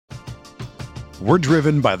We're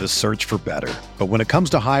driven by the search for better. But when it comes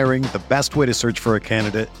to hiring, the best way to search for a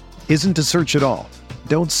candidate isn't to search at all.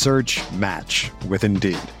 Don't search, match with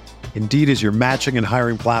Indeed. Indeed is your matching and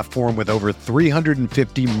hiring platform with over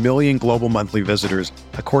 350 million global monthly visitors,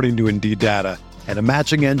 according to Indeed data, and a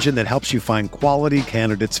matching engine that helps you find quality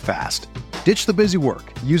candidates fast. Ditch the busy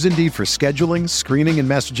work. Use Indeed for scheduling, screening, and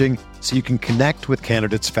messaging so you can connect with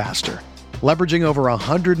candidates faster. Leveraging over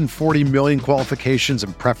 140 million qualifications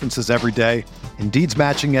and preferences every day, Indeed's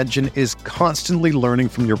matching engine is constantly learning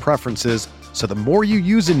from your preferences, so the more you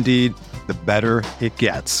use Indeed, the better it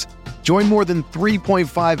gets. Join more than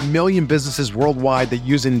 3.5 million businesses worldwide that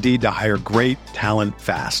use Indeed to hire great talent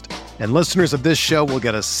fast. And listeners of this show will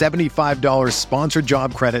get a $75 sponsored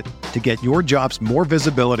job credit to get your jobs more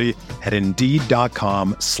visibility at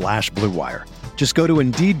Indeed.com/Blue Wire. Just go to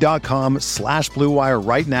Indeed.com/Blue Wire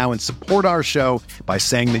right now and support our show by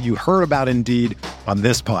saying that you heard about Indeed on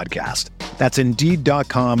this podcast. That's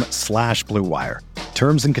Indeed.com/Blue Wire.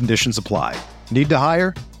 Terms and conditions apply. Need to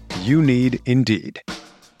hire? You need Indeed.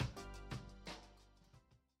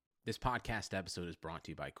 This podcast episode is brought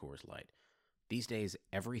to you by Coors Light. These days,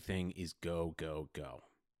 everything is go, go, go.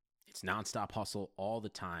 It's nonstop hustle all the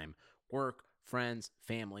time. Work, friends,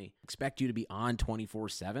 family, expect you to be on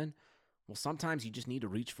 24/7. Well, sometimes you just need to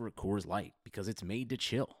reach for a Coors Light because it's made to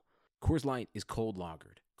chill. Coors Light is cold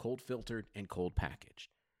lagered, cold filtered, and cold packaged.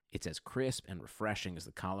 It's as crisp and refreshing as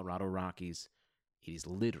the Colorado Rockies. It is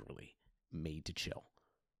literally made to chill.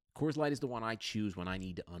 Coors Light is the one I choose when I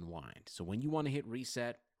need to unwind. So when you want to hit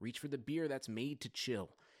reset, reach for the beer that's made to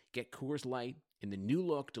chill. Get Coors Light in the new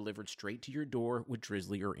look delivered straight to your door with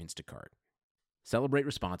Drizzly or Instacart. Celebrate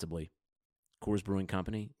responsibly. Coors Brewing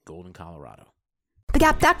Company, Golden, Colorado. The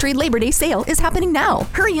Gap Factory Labor Day sale is happening now.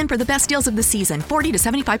 Hurry in for the best deals of the season, 40 to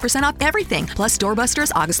 75% off everything. Plus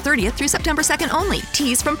doorbusters August 30th through September 2nd only.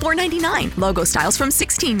 Tees from $4.99, logo styles from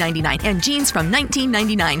 $16.99, and jeans from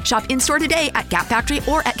 $19.99. Shop in-store today at Gap Factory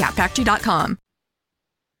or at gapfactory.com.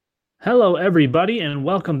 Hello, everybody, and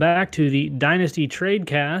welcome back to the Dynasty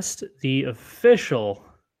Tradecast, the official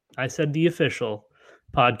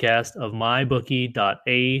podcast of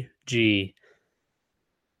MyBookie.ag.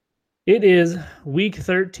 It is week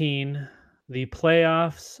 13. The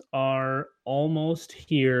playoffs are almost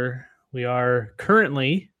here. We are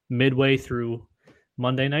currently midway through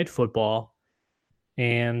Monday Night Football,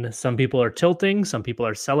 and some people are tilting, some people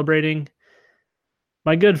are celebrating.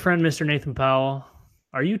 My good friend, Mr. Nathan Powell,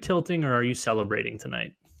 are you tilting or are you celebrating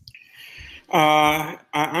tonight?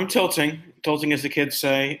 I'm tilting. Tilting, as the kids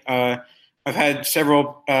say. I've had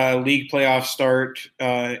several league playoffs start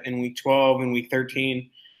in week 12 and week 13.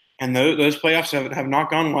 And those playoffs have not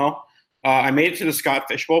gone well. I made it to the Scott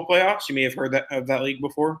Fish Bowl playoffs. You may have heard of that league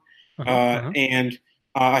before. And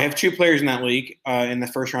I have two players in that league in the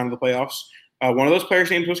first round of the playoffs. One of those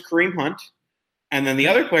players' names was Kareem Hunt. And then the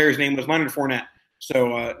other player's name was Leonard Fournette.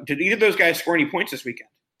 So did either of those guys score any points this weekend?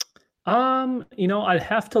 I'd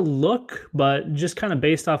have to look, but just kind of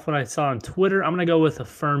based off what I saw on Twitter, I'm going to go with a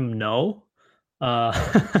firm no.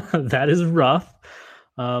 That is rough.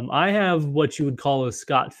 I have what you would call a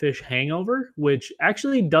Scott Fish hangover, which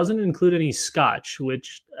actually doesn't include any scotch,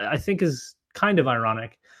 which I think is kind of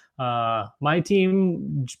ironic. My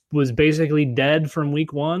team was basically dead from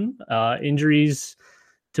week one, injuries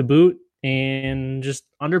to boot, and just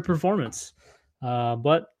underperformance.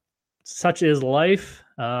 But such is life.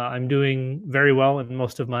 I'm doing very well in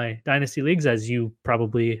most of my dynasty leagues, as you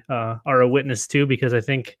probably are a witness to, because I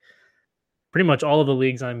think pretty much all of the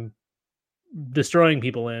leagues I'm destroying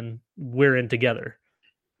people in, we're in together.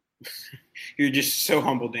 You're just so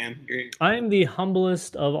humble, Dan. I am the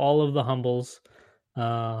humblest of all of the humbles,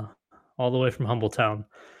 all the way from Humbletown.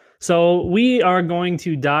 So we are going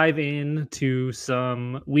to dive into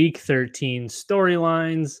some Week 13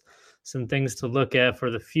 storylines, some things to look at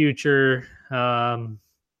for the future, a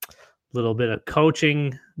little bit of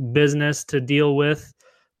coaching business to deal with.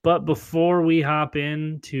 But before we hop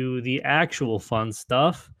into the actual fun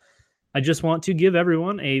stuff, I just want to give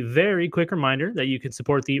everyone a very quick reminder that you can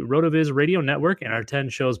support the RotoViz Radio Network and our 10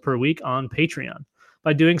 shows per week on Patreon.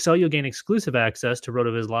 By doing so, you'll gain exclusive access to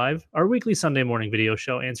RotoViz Live, our weekly Sunday morning video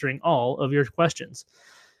show answering all of your questions.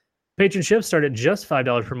 Patronships start at just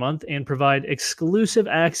 $5 per month and provide exclusive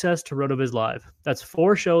access to RotoViz Live. That's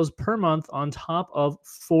 4 shows per month on top of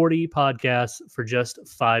 40 podcasts for just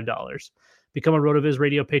 $5. Become a RotoViz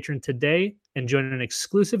Radio patron today and join an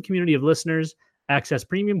exclusive community of listeners, access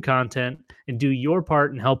premium content, and do your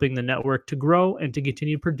part in helping the network to grow and to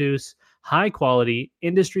continue to produce high-quality,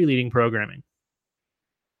 industry-leading programming.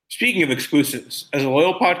 Speaking of exclusives, as a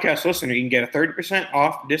loyal podcast listener, you can get a 30%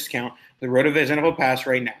 off discount with RotoViz NFL Pass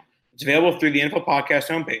right now. It's available through the NFL Podcast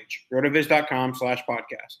homepage,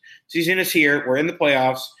 rotoviz.com/podcast. Season is here. We're in the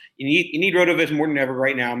playoffs. You need RotoViz more than ever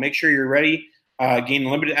right now. Make sure you're ready. Gain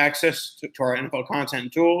limited access to our NFL content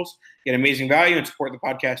and tools, get amazing value, and support the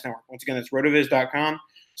podcast network. Once again, that's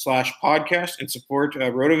rotoviz.com/podcast, and support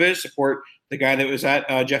RotoViz, support the guy that was at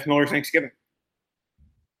Jeff Miller's Thanksgiving.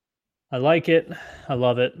 I like it. I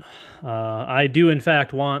love it. I do, in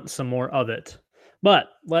fact, want some more of it.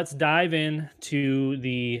 But let's dive in to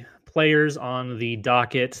the players on the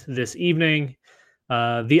docket this evening.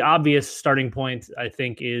 The obvious starting point, I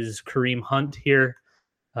think, is Kareem Hunt here.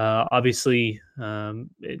 Obviously,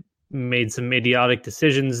 it made some idiotic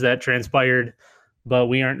decisions that transpired, but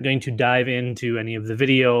we aren't going to dive into any of the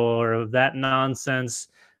video or of that nonsense.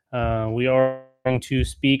 We are going to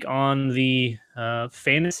speak on the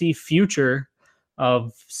fantasy future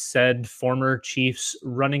of said former Chiefs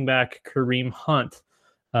running back Kareem Hunt.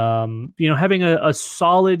 Having a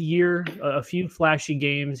solid year, a few flashy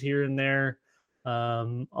games here and there,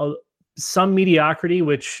 some mediocrity,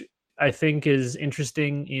 which I think is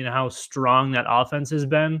interesting in how strong that offense has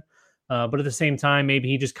been. But at the same time, maybe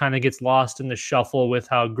he just kind of gets lost in the shuffle with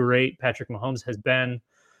how great Patrick Mahomes has been.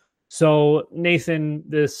 So Nathan,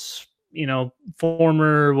 this,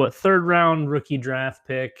 former, third round rookie draft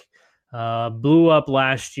pick, blew up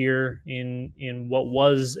last year in what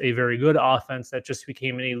was a very good offense that just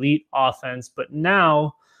became an elite offense. But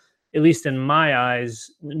now, at least in my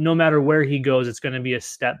eyes, no matter where he goes, it's going to be a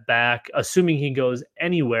step back, assuming he goes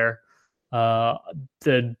anywhere.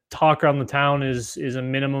 The talk around the town is a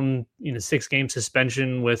minimum 6-game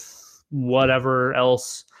suspension with whatever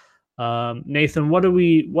else. Nathan, what are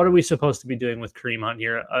we supposed to be doing with Kareem Hunt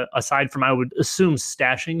here? Aside from, I would assume,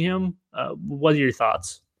 stashing him, what are your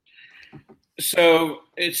thoughts? So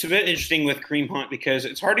it's a bit interesting with Kareem Hunt because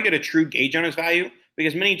it's hard to get a true gauge on his value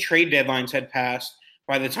because many trade deadlines had passed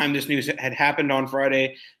by the time this news had happened on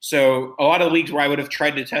Friday. So a lot of leagues where I would have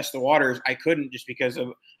tried to test the waters, I couldn't just because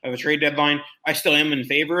of a trade deadline. I still am in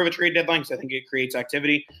favor of a trade deadline because I think it creates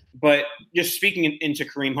activity. But just speaking into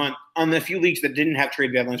Kareem Hunt, on the few leagues that didn't have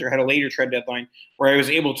trade deadlines or had a later trade deadline where I was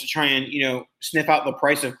able to try and, sniff out the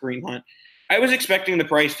price of Kareem Hunt, I was expecting the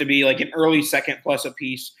price to be like an early second plus a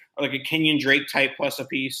piece or like a Kenyon Drake type plus a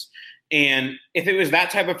piece. And if it was that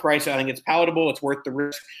type of price, I think it's palatable. It's worth the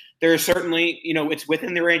risk. There is certainly, it's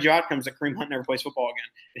within the range of outcomes that Kareem Hunt never plays football again.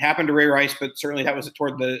 It happened to Ray Rice, but certainly that was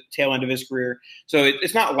toward the tail end of his career. So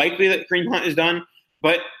it's not likely that Kareem Hunt is done.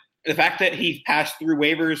 But the fact that he passed through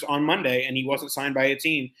waivers on Monday and he wasn't signed by a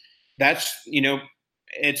team, that's,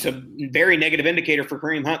 it's a very negative indicator for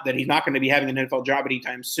Kareem Hunt that he's not going to be having an NFL job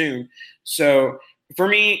anytime soon. So for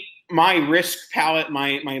me, my risk palette,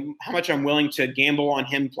 my how much I'm willing to gamble on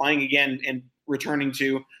him playing again and returning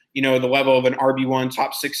to, the level of an RB1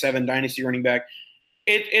 top 6-7 dynasty running back,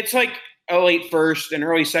 it's like a late first and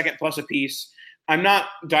early second plus a piece. I'm not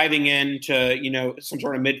diving into, some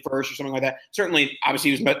sort of mid first or something like that. Certainly,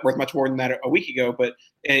 obviously, he was worth much more than that a week ago, but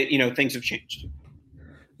things have changed.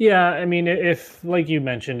 Yeah, I mean, if, like you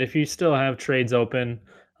mentioned, if you still have trades open,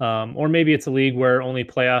 or maybe it's a league where only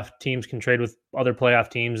playoff teams can trade with other playoff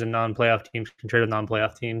teams and non-playoff teams can trade with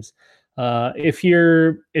non-playoff teams. If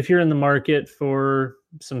you're in the market for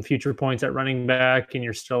some future points at running back and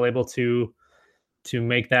you're still able to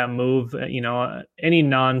make that move, any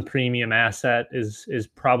non-premium asset is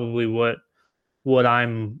probably what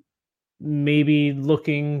I'm maybe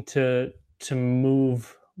looking to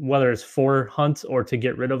move, whether it's for Hunt or to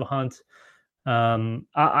get rid of Hunt.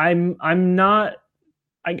 I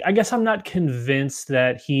guess I'm not convinced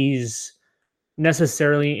that he's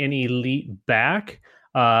necessarily an elite back.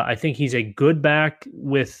 I think he's a good back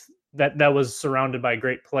with that was surrounded by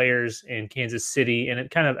great players in Kansas City, and it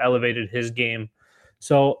kind of elevated his game.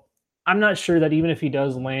 So I'm not sure that even if he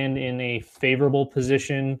does land in a favorable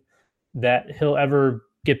position, that he'll ever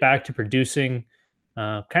get back to producing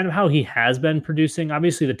kind of how he has been producing.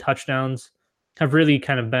 Obviously, the touchdowns have really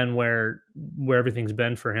kind of been where everything's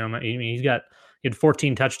been for him. I mean, he had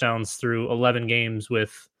 14 touchdowns through 11 games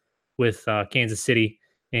with Kansas City,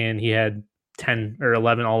 and he had 10 or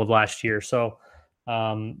 11 all of last year. So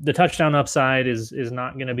the touchdown upside is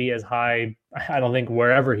not going to be as high, I don't think,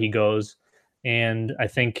 wherever he goes. And I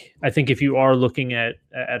think if you are looking at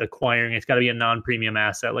acquiring, it's got to be a non-premium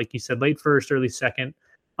asset, like you said, late first, early second.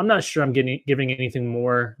 I'm not sure I'm giving anything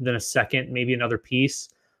more than a second, maybe another piece.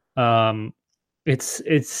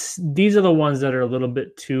 It's these are the ones that are a little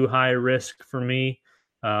bit too high risk for me.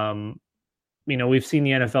 We've seen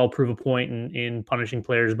the NFL prove a point in punishing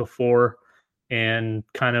players before and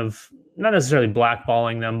kind of not necessarily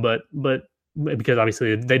blackballing them, but because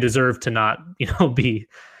obviously they deserve to not, be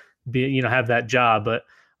have that job. But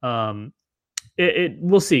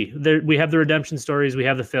We'll see. We have the redemption stories, we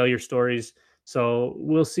have the failure stories, so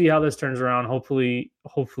we'll see how this turns around. Hopefully,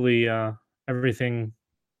 everything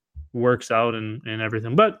works out and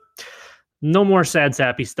everything. But no more sad,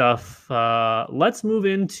 sappy stuff. Let's move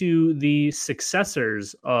into the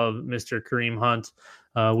successors of Mr. Kareem Hunt.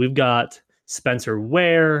 We've got Spencer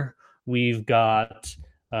Ware. We've got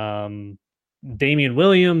Damian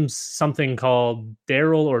Williams, something called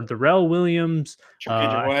Darrell Williams.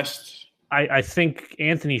 Charcandrick West. I think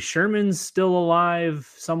Anthony Sherman's still alive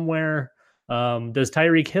somewhere. Does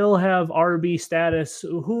Tyreek Hill have RB status?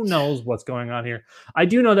 Who knows what's going on here? I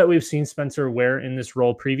do know that we've seen Spencer Ware in this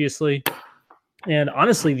role previously. And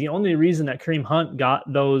honestly, the only reason that Kareem Hunt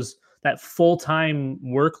got that full-time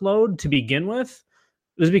workload to begin with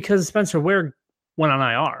was because Spencer Ware went on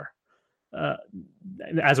IR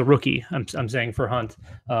as a rookie. I'm saying for Hunt.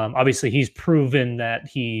 Obviously, he's proven that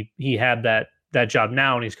he had that job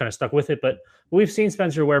now, and he's kind of stuck with it. But we've seen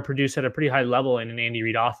Spencer Ware produce at a pretty high level in an Andy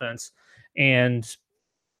Reid offense. And,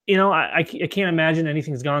 I can't imagine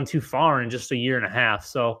anything's gone too far in just a year and a half.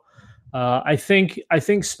 So I think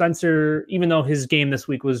Spencer, even though his game this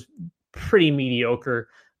week was pretty mediocre,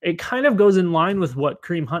 it kind of goes in line with what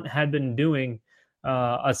Kareem Hunt had been doing,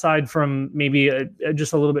 aside from maybe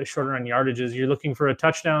just a little bit shorter on yardages. You're looking for a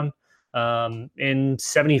touchdown in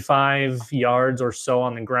 75 yards or so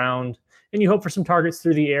on the ground, and you hope for some targets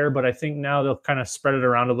through the air, but I think now they'll kind of spread it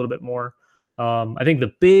around a little bit more. I think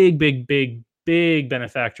the big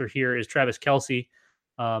benefactor here is Travis Kelce.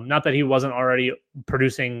 Not that he wasn't already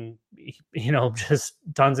producing, just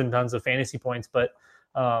tons and tons of fantasy points, but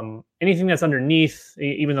anything that's underneath,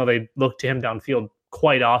 even though they look to him downfield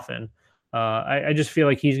quite often, I just feel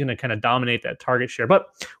like he's going to kind of dominate that target share.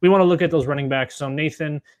 But we want to look at those running backs. So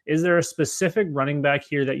Nathan, is there a specific running back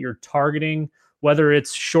here that you're targeting, whether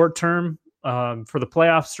it's short-term for the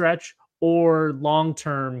playoff stretch or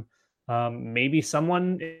long-term? Maybe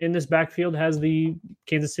someone in this backfield has the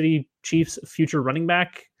Kansas City Chiefs future running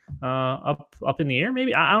back up in the air.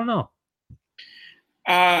 Maybe, I don't know.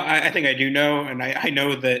 I think I do know. And I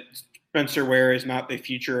know that Spencer Ware is not the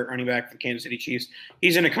future running back for the Kansas City Chiefs.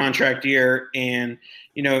 He's in a contract year, and,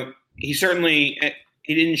 he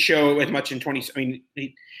didn't show as much in 20. I mean,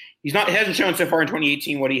 he hasn't shown so far in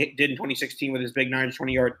 2018 what he did in 2016 with his big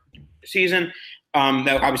 920-yard season.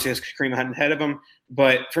 That obviously has Kareem Hunt ahead of him.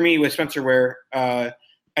 But for me, with Spencer Ware, I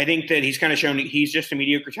think that he's kind of shown he's just a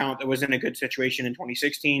mediocre talent that was in a good situation in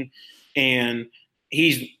 2016. And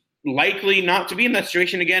he's likely not to be in that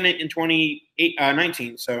situation again in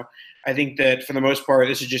 2019. So I think that for the most part,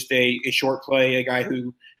 this is just a short play, a guy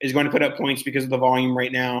who is going to put up points because of the volume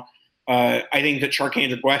right now. I think that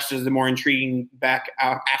Charcandrick West is the more intriguing back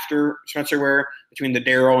after Spencer Ware between the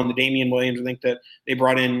Darrell and the Damian Williams. I think that they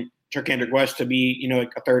brought in Charcandrick West to be,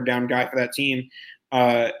 a third down guy for that team.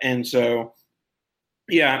 And so,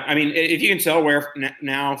 yeah, I mean, if you can sell Ware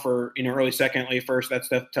now for, early second, late first, that's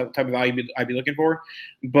the type of value I'd be looking for.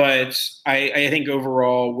 But I think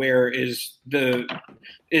overall Ware is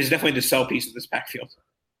definitely the sell piece of this backfield.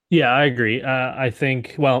 Yeah, I agree. I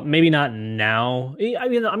think, well, maybe not now. I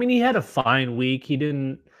mean, he had a fine week. He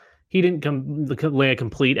didn't lay a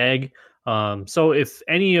complete egg. So if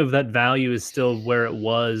any of that value is still where it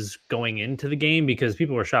was going into the game, because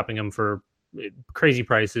people were shopping him for crazy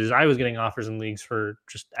prices, I was getting offers in leagues for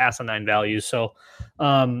just asinine values. So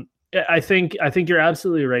I think you're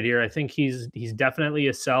absolutely right here. I think he's definitely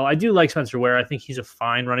a sell. I do like Spencer Ware. I think he's a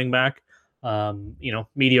fine running back.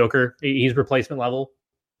 Mediocre. He's replacement level,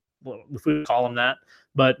 if we call him that.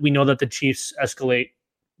 But we know that the Chiefs escalate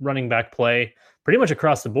running back play pretty much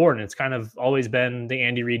across the board, and it's kind of always been the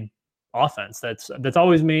Andy Reid offense that's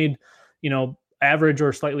always made average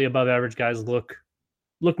or slightly above average guys look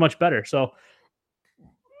much better. So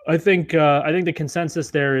I think the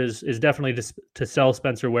consensus there is definitely to sell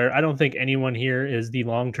Spencer Ware. I don't think anyone here is the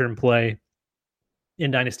long-term play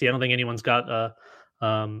in Dynasty. I don't think anyone's got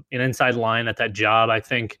an inside line at that job. I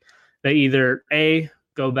think they either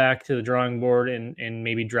go back to the drawing board and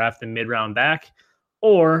maybe draft a mid-round back,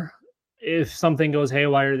 or if something goes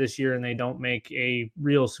haywire this year and they don't make a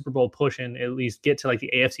real Super Bowl push and at least get to like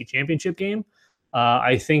the AFC Championship game,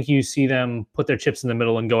 I think you see them put their chips in the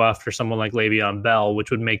middle and go after someone like Le'Veon Bell,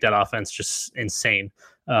 which would make that offense just insane.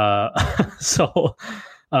 So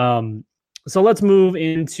let's move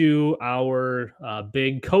into our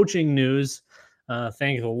big coaching news.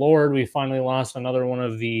 Thank the Lord, we finally lost another one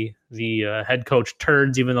of the head coach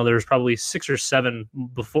turds, even though there's probably 6 or 7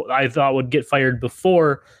 before I thought would get fired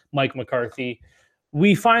before Mike McCarthy.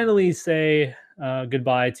 We finally say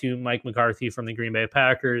goodbye to Mike McCarthy from the Green Bay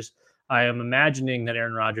Packers. I am imagining that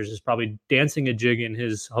Aaron Rodgers is probably dancing a jig in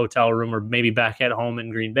his hotel room or maybe back at home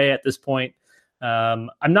in Green Bay at this point. I'm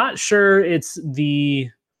not sure it's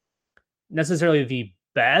necessarily the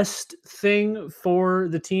best thing for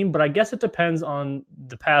the team, but I guess it depends on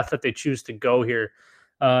the path that they choose to go here.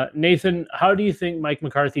 Nathan, how do you think Mike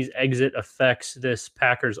McCarthy's exit affects this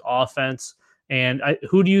Packers offense? And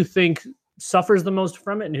who do you think suffers the most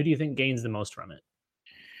from it, and who do you think gains the most from it?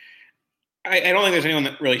 I don't think there's anyone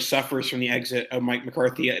that really suffers from the exit of Mike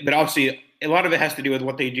McCarthy, but obviously a lot of it has to do with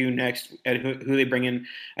what they do next and who they bring in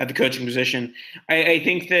at the coaching position. I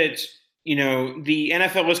think that, the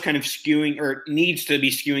NFL is kind of skewing, or needs to be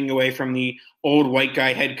skewing away from the old white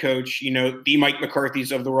guy head coach, the Mike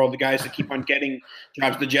McCarthys of the world, the guys that keep on getting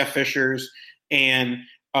jobs, the Jeff Fishers. And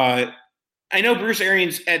I know Bruce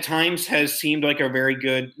Arians at times has seemed like a very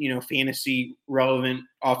good, fantasy relevant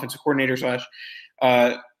offensive coordinator /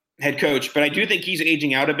 head coach, but I do think he's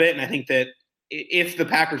aging out a bit. And I think that if the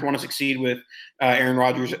Packers want to succeed with Aaron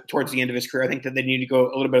Rodgers towards the end of his career, I think that they need to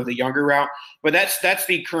go a little bit of the younger route. But that's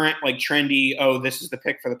the current trendy, this is the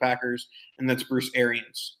pick for the Packers, and that's Bruce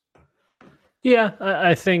Arians. Yeah,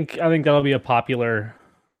 I think that'll be a popular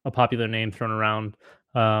name thrown around.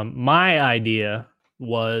 My idea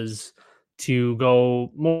was to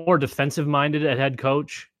go more defensive minded at head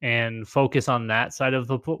coach and focus on that side of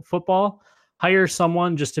the football. Hire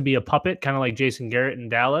someone just to be a puppet, kind of like Jason Garrett in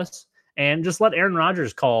Dallas, and just let Aaron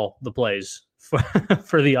Rodgers call the plays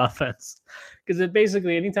for the offense. Because it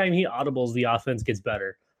basically, anytime he audibles, the offense gets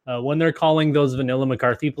better. When they're calling those vanilla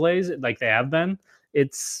McCarthy plays, like they have been,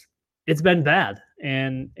 it's been bad.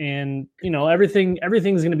 And everything's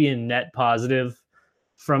going to be a net positive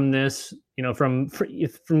from this. From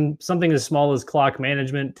something as small as clock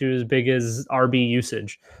management to as big as RB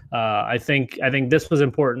usage. I think this was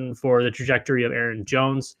important for the trajectory of Aaron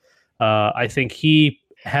Jones. I think he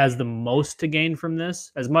has the most to gain from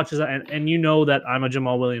this, as much as and that I'm a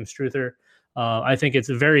Jamal Williams truther. I think it's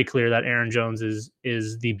very clear that Aaron Jones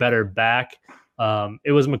is the better back.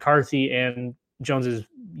 It was McCarthy and Jones's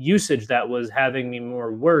usage that was having me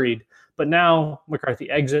more worried, but now McCarthy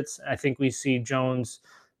exits. I think we see Jones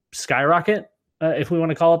skyrocket, if we want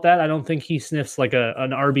to call it that. I don't think he sniffs like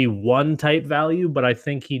an RB1 type value, but I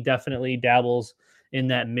think he definitely dabbles in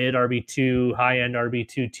that mid RB2, high end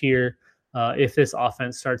RB2 tier if this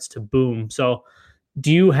offense starts to boom. So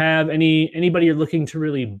do you have anybody you're looking to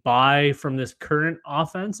really buy from this current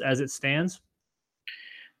offense as it stands?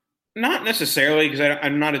 Not necessarily, because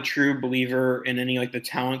I'm not a true believer in any the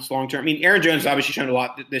talents long term. I mean, Aaron Jones has obviously shown a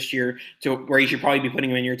lot this year to where you should probably be putting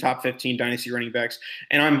him in your top 15 dynasty running backs.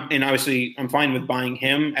 And I'm fine with buying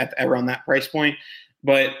him at around that price point.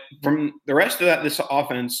 But from the rest of this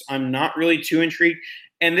offense, I'm not really too intrigued.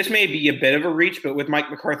 And this may be a bit of a reach, but with Mike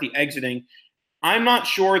McCarthy exiting, I'm not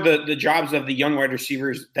sure the jobs of the young wide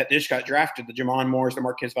receivers that just got drafted, the Jamon Moores, the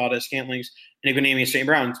Marquez Valdez Scantlings, and Equanimeous St.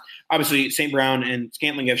 Browns. Obviously, St. Brown and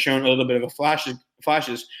Scantling have shown a little bit of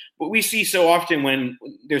flashes, but we see so often when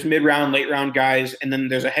there's mid-round, late-round guys, and then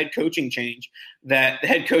there's a head coaching change, that the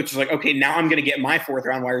head coach is like, okay, now I'm going to get my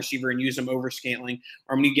fourth-round wide receiver and use him over Scantling,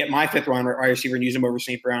 or I'm going to get my fifth-round wide receiver and use him over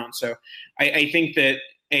St. Brown. So I think that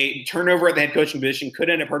a turnover at the head coaching position could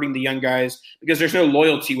end up hurting the young guys because there's no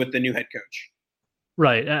loyalty with the new head coach.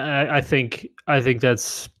 Right. I think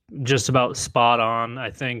that's just about spot on. I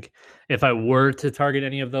think if I were to target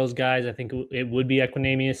any of those guys, I think it would be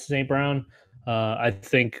Equanimeous St. Brown. I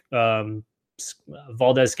think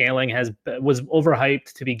Valdez Scantling was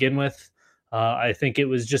overhyped to begin with. I think it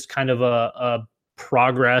was just kind of a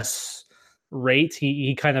progress rate.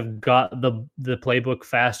 He kind of got the playbook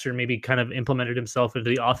faster, maybe kind of implemented himself into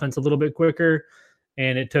the offense a little bit quicker.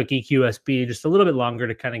 And it took EQSB just a little bit longer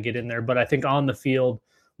to kind of get in there. But I think on the field,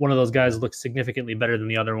 one of those guys looks significantly better than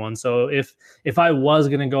the other one. So if I was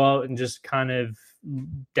going to go out and just kind of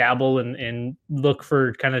dabble and look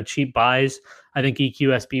for kind of cheap buys, I think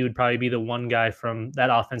EQSB would probably be the one guy from that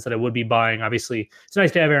offense that I would be buying. Obviously, it's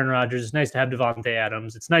nice to have Aaron Rodgers. It's nice to have Devontae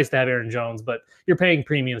Adams. It's nice to have Aaron Jones, but you're paying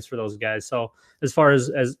premiums for those guys. So as far as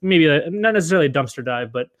maybe not necessarily a dumpster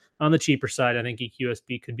dive, but on the cheaper side, I think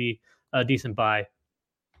EQSB could be a decent buy.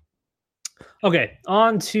 Okay,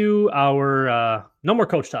 on to our no more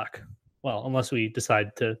coach talk. Well, unless we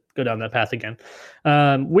decide to go down that path again.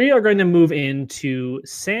 We are going to move into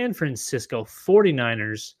San Francisco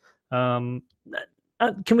 49ers. Can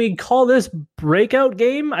we call this breakout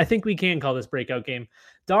game? I think we can call this breakout game.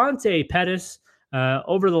 Dante Pettis,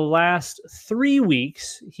 over the last 3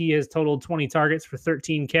 weeks, he has totaled 20 targets for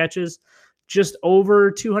 13 catches, just over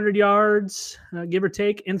 200 yards, give or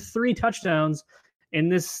take, and 3 touchdowns. In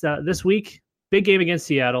this week, big game against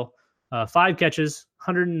Seattle. 5 catches,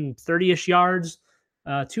 130-ish yards,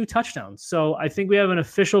 2 touchdowns. So I think we have an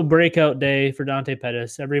official breakout day for Dante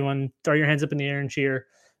Pettis. Everyone throw your hands up in the air and cheer.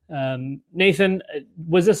 Nathan,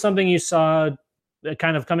 was this something you saw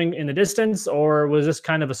kind of coming in the distance, or was this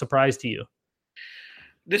kind of a surprise to you?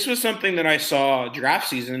 This was something that I saw draft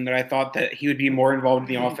season that I thought that he would be more involved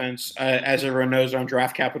in the offense. As everyone knows, on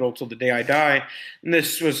draft capital till the day I die. And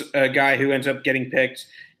this was a guy who ends up getting picked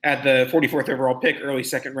at the 44th overall pick, early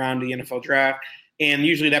second round of the NFL draft. And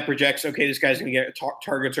usually that projects, okay, this guy's going to get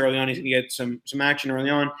targets early on. He's going to get some action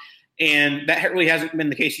early on. And that really hasn't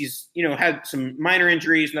been the case. He's, had some minor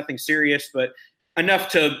injuries, nothing serious, but enough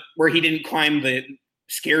to where he didn't climb the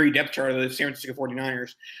scary depth chart of the San Francisco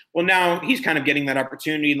 49ers. Well, now he's kind of getting that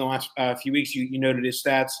opportunity in the last few weeks. You noted his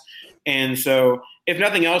stats. And so if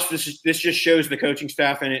nothing else, this just shows the coaching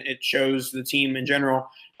staff and it shows the team in general,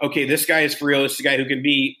 okay, this guy is for real. This is a guy who can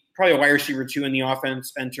be probably a wide receiver 2 in the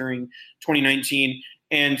offense entering 2019.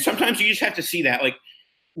 And sometimes you just have to see that. Like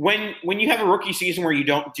when you have a rookie season where you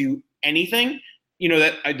don't do anything,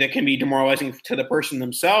 that can be demoralizing to the person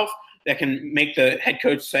themselves. That can make the head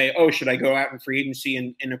coach say, oh, should I go out in free agency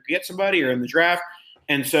and get somebody or in the draft?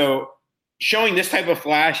 And so showing this type of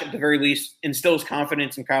flash at the very least instills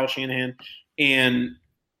confidence in Kyle Shanahan and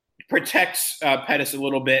protects Pettis a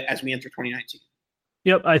little bit as we enter 2019.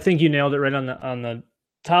 Yep, I think you nailed it right on the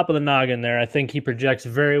top of the noggin there. I think he projects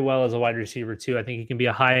very well as a wide receiver 2. I think he can be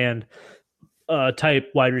a high-end type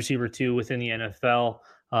wide receiver 2 within the NFL.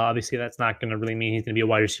 Obviously, that's not going to really mean he's going to be a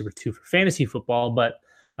wide receiver 2 for fantasy football, but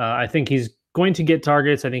I think he's going to get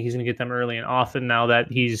targets. I think he's going to get them early and often now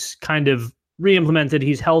that he's kind of re-implemented.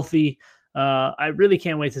 He's healthy. I really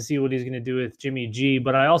can't wait to see what he's going to do with Jimmy G,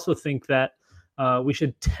 but I also think that we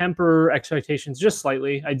should temper expectations just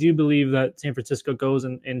slightly. I do believe that San Francisco goes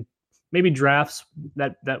and maybe drafts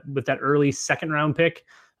that with that early second round pick.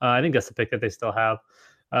 I think that's the pick that they still have.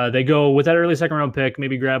 They go with that early second round pick,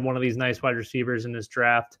 maybe grab one of these nice wide receivers in this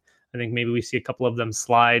draft. I think maybe we see a couple of them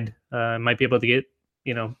slide. Might be able to get,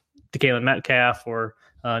 DeKalin Metcalf or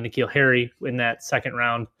N'Keal Harry in that second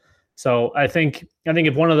round. So I think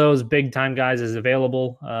if one of those big time guys is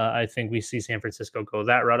available, I think we see San Francisco go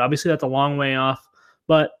that route. Obviously, that's a long way off,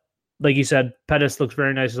 but like you said, Pettis looks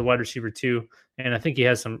very nice as a wide receiver 2, and I think he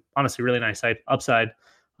has some honestly really nice upside.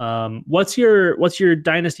 What's your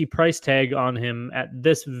dynasty price tag on him at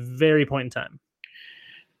this very point in time?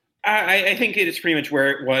 I think it's pretty much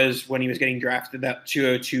where it was when he was getting drafted, that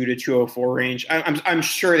 202 to 204 range. I'm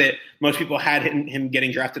sure that most people had him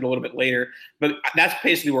getting drafted a little bit later, but that's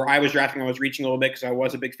basically where I was drafting. I was reaching a little bit because I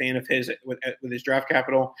was a big fan of his with his draft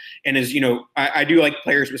capital. And as I do like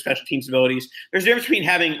players with special teams abilities. There's a difference between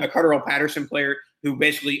having a Cordell Patterson player who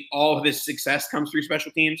basically all of his success comes through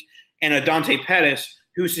special teams and a Dante Pettis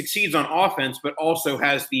who succeeds on offense, but also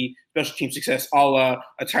has the special team success a la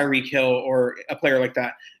a Tyreek Hill or a player like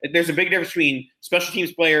that. There's a big difference between special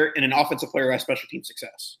teams player and an offensive player who has special team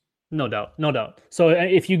success. No doubt. So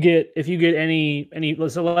if you get any,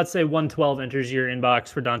 so let's say 112 enters your inbox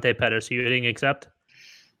for Dante Pettis, are you hitting accept?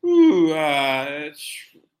 I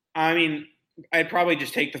mean, I'd probably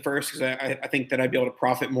just take the first because I think that I'd be able to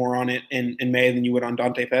profit more on it in May than you would on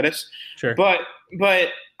Dante Pettis. Sure. But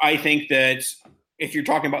I think that if you're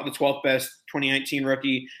talking about the 12th best 2019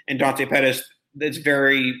 rookie and Dante Pettis, it's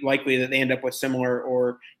very likely that they end up with similar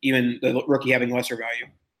or even the rookie having lesser value.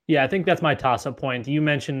 Yeah, I think that's my toss-up point. You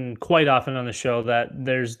mentioned quite often on the show that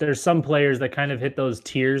there's some players that kind of hit those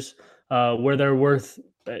tiers where they're worth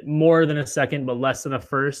more than a second but less than a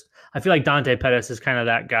first. I feel like Dante Pettis is kind of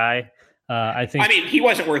that guy. I mean, he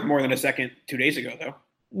wasn't worth more than a second 2 days ago, though.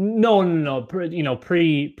 No.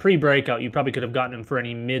 Pre-breakout, you probably could have gotten him for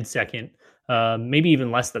any mid-second. Maybe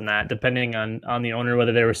even less than that, depending on the owner,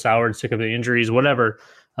 whether they were soured, sick of the injuries, whatever,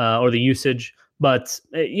 or the usage. But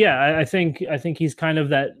yeah, I think he's kind of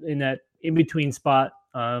that in that in between spot.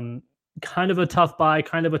 Kind of a tough buy,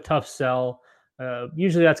 kind of a tough sell.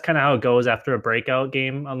 Usually that's kind of how it goes after a breakout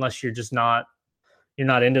game, unless you're not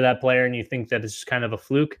into that player and you think that it's just kind of a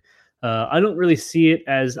fluke. I don't really see it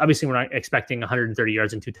as, obviously we're not expecting 130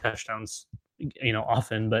 yards and 2 touchdowns,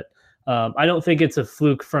 often, but I don't think it's a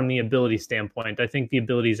fluke from the ability standpoint. I think the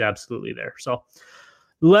ability is absolutely there. So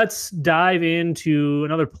let's dive into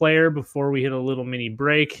another player before we hit a little mini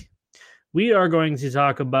break. We are going to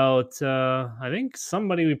talk about, I think,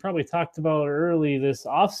 somebody we probably talked about early this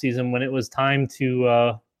offseason when it was time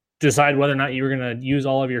to decide whether or not you were going to use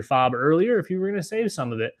all of your FOB earlier, if you were going to save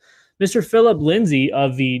some of it. Mr. Phillip Lindsay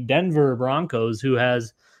of the Denver Broncos, who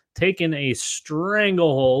has taken a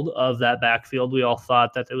stranglehold of that backfield. We all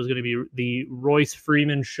thought that it was going to be the Royce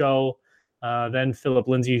Freeman show Then Philip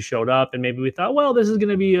Lindsay showed up, and maybe we thought, well, this is going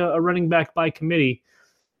to be a running back by committee.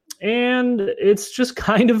 And it's just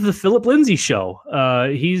kind of the Philip Lindsay show.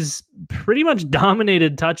 He's pretty much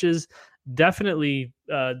dominated touches, definitely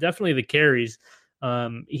the carries.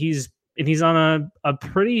 He's on a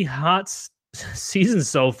pretty hot season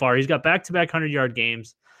so far. He's got back-to-back 100-yard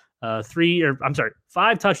games,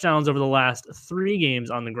 5 touchdowns over the last 3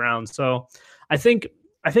 games on the ground. So I think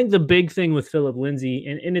the big thing with Philip Lindsay,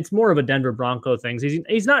 and it's more of a Denver Bronco thing,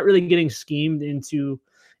 he's not really getting schemed into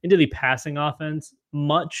the passing offense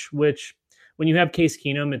much, which when you have Case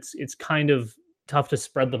Keenum, it's kind of tough to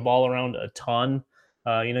spread the ball around a ton.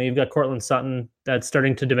 You've got Cortland Sutton that's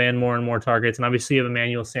starting to demand more and more targets. And obviously you have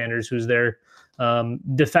Emmanuel Sanders, who's their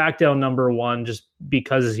de facto number 1 just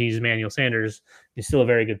because he's Emmanuel Sanders. He's still a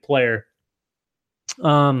very good player.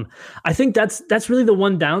 I think that's really the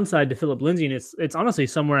one downside to Philip Lindsay. And it's honestly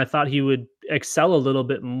somewhere I thought he would excel a little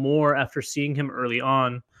bit more after seeing him early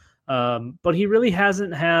on. But he really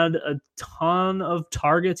hasn't had a ton of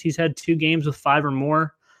targets. He's had 2 games with 5 or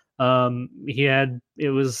more. It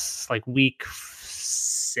was like week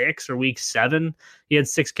 6 or week 7. He had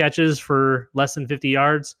 6 catches for less than 50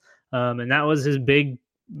 yards. And that was his big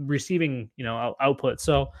receiving, output.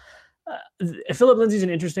 So Philip Lindsay's an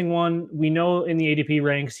interesting one. We know in the ADP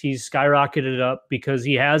ranks, he's skyrocketed up because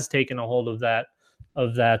he has taken a hold of that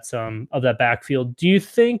backfield. Do you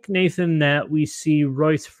think, Nathan, that we see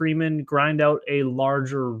Royce Freeman grind out a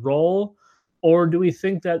larger role, or do we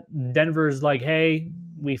think that Denver's like, hey,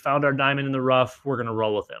 we found our diamond in the rough, we're going to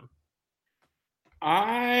roll with him?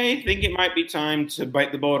 I think it might be time to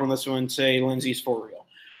bite the bullet on this one and say Lindsay's for real.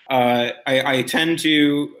 I tend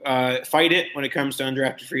to fight it when it comes to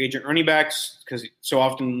undrafted free agent running backs because so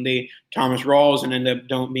often they Thomas Rawls and end up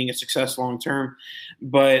don't being a success long term.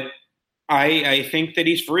 But I think that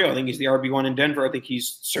he's for real. I think he's the RB1 in Denver. I think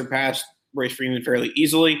he's surpassed Royce Freeman fairly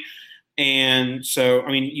easily. And so,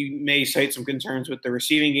 I mean, you may cite some concerns with the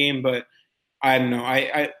receiving game, but I don't know.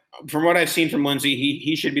 I from what I've seen from Lindsay,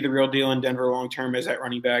 he should be the real deal in Denver long term as that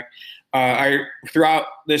running back. Throughout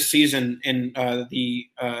this season in the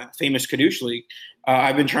famous Kadoosh League,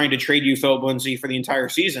 I've been trying to trade you Philip Lindsay for the entire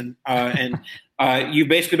season, and you've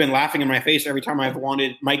basically been laughing in my face every time I've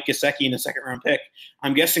wanted Mike Gesicki in a second-round pick.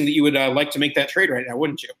 I'm guessing that you would like to make that trade right now,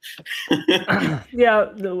 wouldn't you?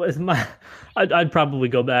 Yeah, I'd probably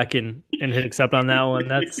go back and hit accept on that one.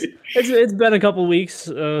 It's been a couple weeks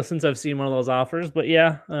since I've seen one of those offers, but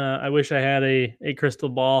yeah, I wish I had a crystal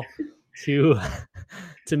ball to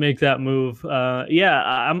make that move.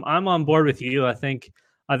 I'm on board with you. I think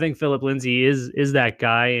Philip Lindsay is that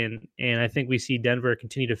guy, and I think we see Denver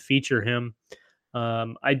continue to feature him.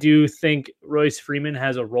 I do think Royce Freeman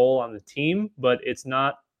has a role on the team, but it's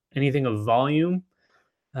not anything of volume.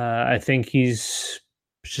 I think he's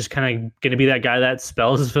just kind of going to be that guy that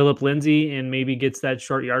spells Philip Lindsay and maybe gets that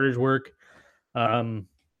short yardage work.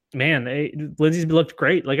 Lindsay's looked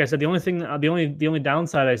great. Like I said, the only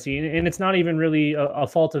downside I see, and it's not even really a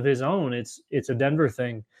fault of his own, it's a Denver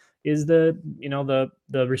thing, is the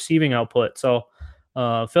receiving output. So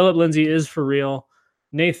Philip Lindsay is for real.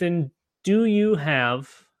 Nathan, do you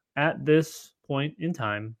have at this point in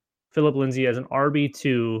time Philip Lindsay as an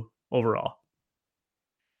RB2 overall?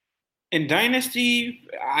 In Dynasty,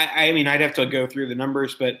 I mean, I'd have to go through the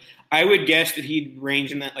numbers, but I would guess that he'd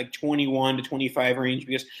range in that like 21 to 25 range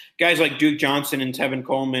because guys like Duke Johnson and Tevin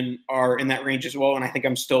Coleman are in that range as well, and I think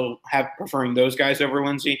I'm still preferring those guys over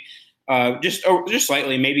Lindsay. Just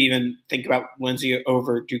slightly, maybe even think about Lindsay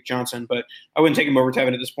over Duke Johnson, but I wouldn't take him over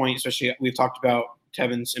Tevin at this point, especially we've talked about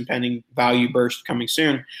Tevin's impending value burst coming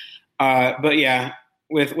soon. But yeah,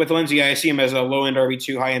 with Lindsay, I see him as a low-end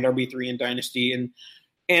RB2, high-end RB3 in Dynasty, and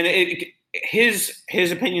his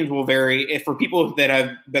opinions will vary. If for people that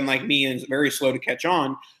have been like me and very slow to catch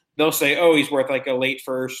on, they'll say, oh, he's worth like a late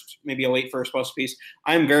first, maybe a late first plus piece.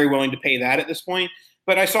 I'm very willing to pay that at this point.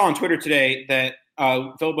 But I saw on Twitter today that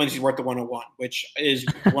Philip Lindsay's worth the 101, which is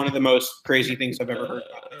one of the most crazy things I've ever heard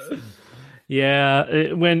about.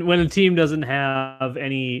 Yeah, when a team doesn't have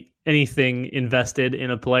anything invested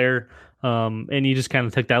in a player, and you just kind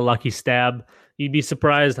of took that lucky stab, you'd be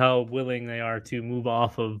surprised how willing they are to move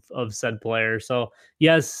off of said player. So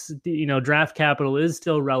yes, draft capital is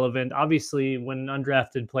still relevant. Obviously, when an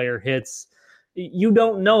undrafted player hits, you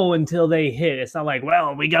don't know until they hit. It's not like,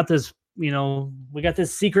 well, we got this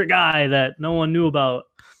secret guy that no one knew about.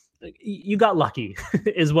 You got lucky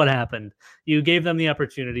is what happened. You gave them the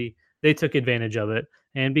opportunity. They took advantage of it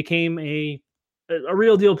and became a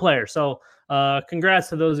real deal player. So congrats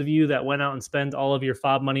to those of you that went out and spent all of your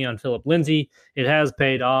FOB money on Philip Lindsay. It has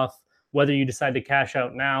paid off, whether you decide to cash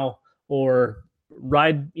out now or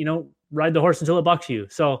ride ride the horse until it bucks you.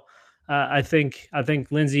 So I think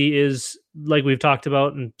Lindsey is, like we've talked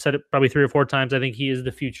about and said it probably 3 or 4 times, I think he is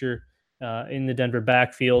the future in the Denver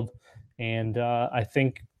backfield. And I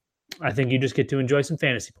think you just get to enjoy some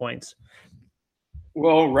fantasy points.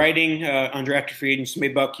 Well, writing undrafted free agents may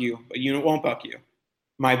buck you, but you know it won't buck you.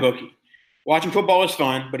 My bookie. Watching football is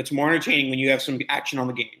fun, but it's more entertaining when you have some action on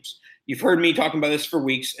the games. You've heard me talking about this for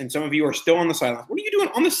weeks, and some of you are still on the sidelines. What are you doing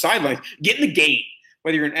on the sidelines? Get in the game.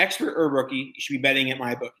 Whether you're an expert or a rookie, you should be betting at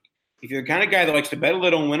my bookie. If you're the kind of guy that likes to bet a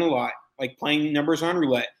little and win a lot, like playing numbers on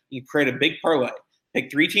roulette, you create a big parlay. Pick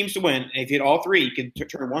 3 teams to win, and if you hit all 3, you can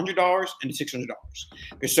turn $100 into $600.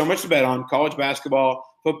 There's so much to bet on: college basketball,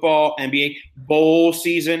 football, NBA, bowl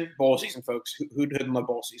season, folks. Who doesn't love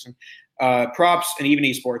bowl season? Props, and even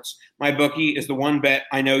esports. My bookie is the one bet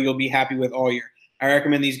I know you'll be happy with all year. I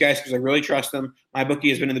recommend these guys because I really trust them. My bookie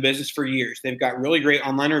has been in the business for years. They've got really great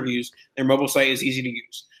online reviews. Their mobile site is easy to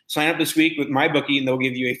use. Sign up this week with my bookie, and they'll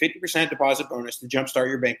give you a 50% deposit bonus to jumpstart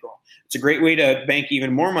your bankroll. It's a great way to bank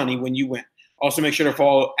even more money when you win. Also, make sure to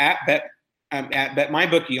follow at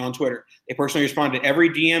BetMyBookie on Twitter. They personally respond to every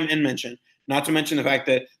DM and mention, not to mention the fact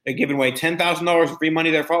that they're giving away $10,000 of free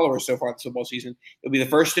money to their followers so far this football season. You'll be the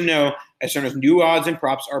first to know as soon as new odds and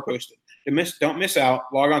props are posted. Don't miss out.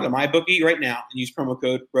 Log on to MyBookie right now and use promo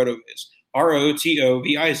code RotoViz,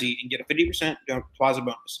 ROTOVIZ, and get a 50% deposit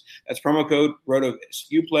bonus. That's promo code RotoViz.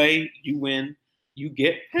 You play, you win, you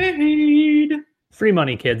get paid. Free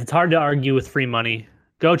money, kids. It's hard to argue with free money.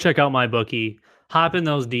 Go check out MyBookie. Hop in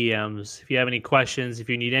those DMs if you have any questions, if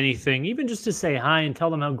you need anything, even just to say hi and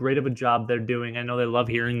tell them how great of a job they're doing. I know they love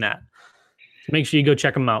hearing that. So make sure you go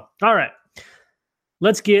check them out. All right.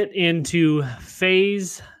 Let's get into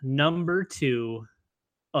phase number 2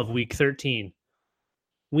 of week 13.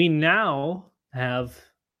 We now have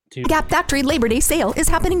Gap Factory Labor Day sale is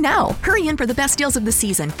happening now. Hurry in for the best deals of the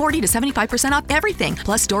season, 40 to 75% off everything.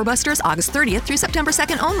 Plus doorbusters August 30th through September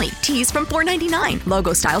 2nd only. Tees from $4.99,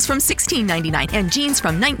 logo styles from $16.99, and jeans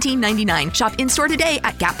from $19.99. Shop in-store today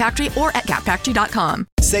at Gap Factory or at gapfactory.com.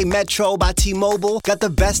 Say Metro by T-Mobile got the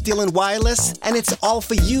best deal in wireless, and it's all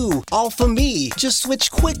for you, all for me. Just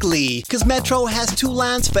switch quickly, because Metro has 2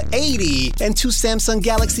 lines for $80 and 2 Samsung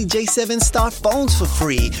Galaxy J7 Star phones for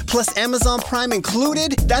free. Plus Amazon Prime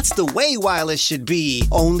included. That's the way wireless should be.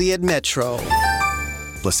 Only at Metro.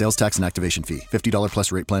 Plus sales tax and activation fee. $50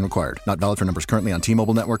 plus rate plan required. Not valid for numbers currently on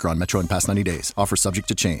T-Mobile network or on Metro in past 90 days. Offer subject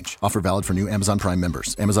to change. Offer valid for new Amazon Prime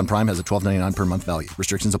members. Amazon Prime has a $12.99 per month value.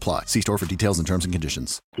 Restrictions apply. See store for details and terms and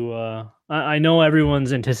conditions. I know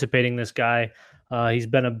everyone's anticipating this guy. He's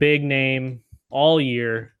been a big name all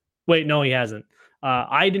year. Wait, no, he hasn't.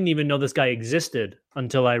 I didn't even know this guy existed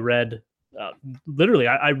until I read,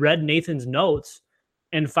 I read Nathan's notes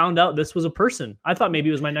and found out this was a person. I thought maybe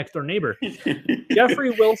it was my next door neighbor. Jeffrey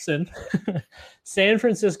Wilson, San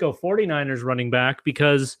Francisco 49ers running back,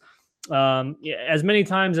 because as many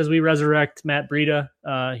times as we resurrect Matt Breida,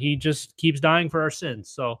 he just keeps dying for our sins.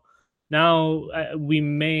 So now we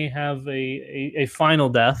may have a final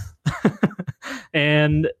death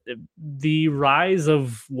and the rise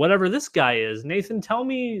of whatever this guy is. Nathan, tell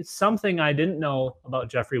me something I didn't know about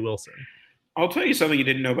Jeffrey Wilson. I'll tell you something you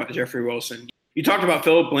didn't know about Jeffrey Wilson. You talked about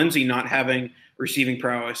Philip Lindsay not having receiving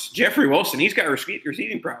prowess. Jeffrey Wilson, he's got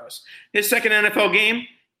receiving prowess. His second NFL game,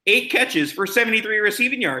 8 catches for 73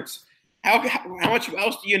 receiving yards. How much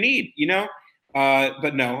else do you need,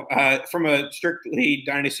 But no, from a strictly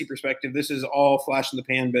dynasty perspective, this is all flash in the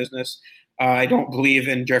pan business. I don't believe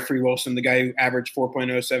in Jeffrey Wilson, the guy who averaged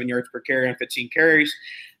 4.07 yards per carry on 15 carries.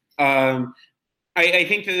 I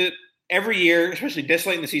think that every year, especially this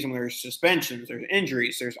late in the season, when there's suspensions, there's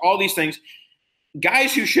injuries, there's all these things,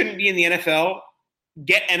 guys who shouldn't be in the NFL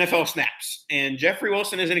get NFL snaps. And Jeffrey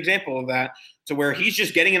Wilson is an example of that, to where he's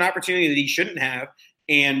just getting an opportunity that he shouldn't have.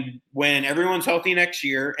 And when everyone's healthy next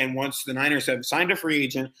year, and once the Niners have signed a free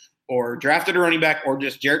agent or drafted a running back, or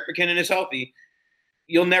just Jerick McKinnon is healthy,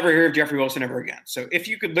 you'll never hear of Jeffrey Wilson ever again. So if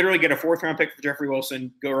you could literally get a 4th-round pick for Jeffrey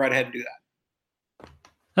Wilson, go right ahead and do that.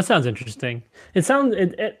 That sounds interesting.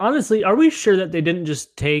 Honestly, are we sure that they didn't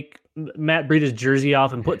just take Matt Breida's jersey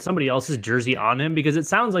off and put somebody else's jersey on him? Because it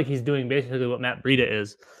sounds like he's doing basically what Matt Breida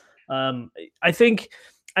is. I think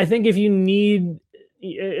if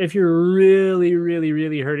you're really, really,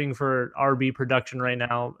 really hurting for RB production right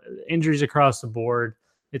now, injuries across the board,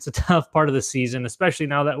 it's a tough part of the season, especially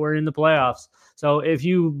now that we're in the playoffs. So if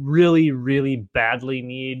you really, really badly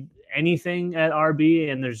need anything at RB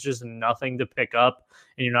and there's just nothing to pick up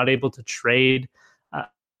and you're not able to trade,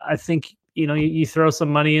 I think, you throw some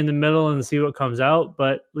money in the middle and see what comes out.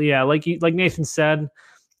 But yeah, like Nathan said,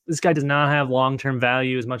 This guy does not have long-term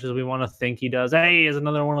value as much as we want to think he does. Hey, is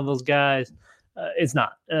another one of those guys. It's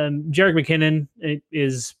not. Jerick McKinnon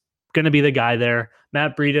is going to be the guy there.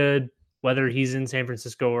 Matt Breida, whether he's in San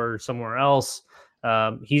Francisco or somewhere else,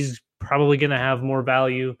 he's probably going to have more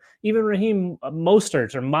value. Even Raheem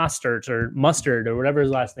Mostert or Mustard or whatever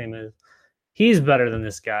his last name is, he's better than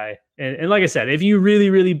this guy. And like I said, if you really,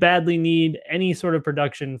 really badly need any sort of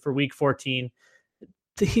production for Week 14,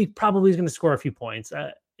 he probably is going to score a few points.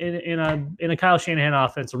 In a Kyle Shanahan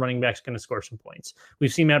offense, a running back's going to score some points.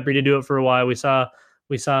 We've seen Matt Breida do it for a while. We saw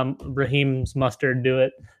Raheem's Mustard do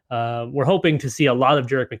it. We're hoping to see a lot of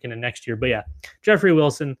Jerick McKinnon next year. But yeah, Jeffrey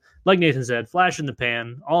Wilson, like Nathan said, flash in the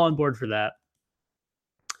pan, all on board for that.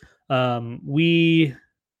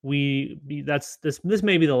 This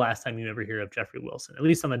may be the last time you ever hear of Jeffrey Wilson, at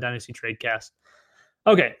least on the Dynasty Tradecast.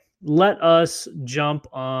 Okay, let us jump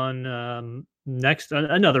on next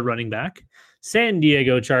another running back. San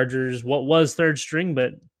Diego Chargers, what was third string,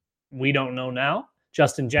 but we don't know now.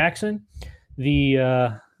 Justin Jackson,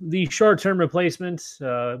 the short-term replacement,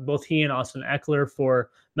 both he and Austin Eckler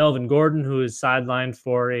for Melvin Gordon, who is sidelined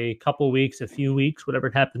for a couple weeks, a few weeks, whatever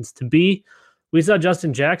it happens to be. We saw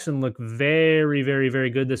Justin Jackson look very, very,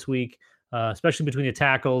 very good this week, especially between the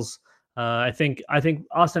tackles. I think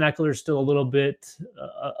Austin Eckler is still a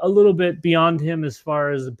little bit beyond him as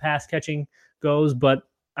far as the pass catching goes, but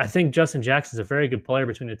I think Justin Jackson's a very good player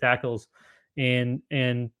between the tackles, and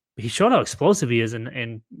he showed how explosive he is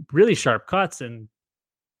and really sharp cuts and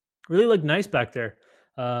really looked nice back there.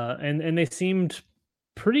 And they seemed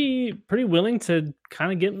pretty willing to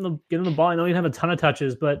kind of get him the ball. I know he didn't have a ton of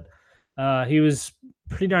touches, but he was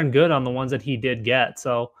pretty darn good on the ones that he did get.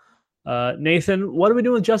 So, Nathan, what are we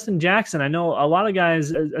doing with Justin Jackson? I know a lot of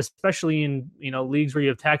guys, especially in leagues where you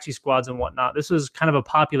have taxi squads and whatnot, this was kind of a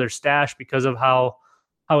popular stash because of how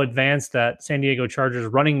advanced that San Diego Chargers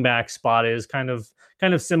running back spot is, kind of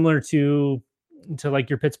similar to like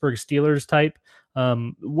your Pittsburgh Steelers type.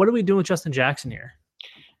 What are we doing with Justin Jackson here?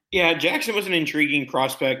 Yeah, Jackson was an intriguing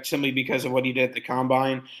prospect simply because of what he did at the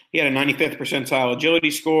Combine. He had a 95th percentile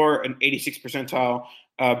agility score, an 86th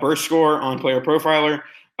percentile burst score on Player Profiler.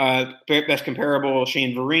 Best comparable,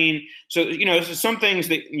 Shane Vereen. So, so some things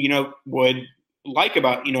that, would like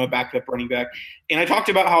about, a backup running back. And I talked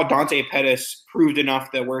about how Dante Pettis proved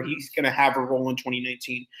enough that where he's going to have a role in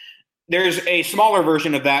 2019. There's a smaller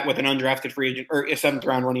version of that with an undrafted free agent or a 7th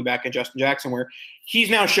round running back in Justin Jackson, where he's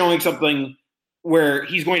now showing something where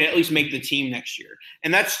he's going to at least make the team next year.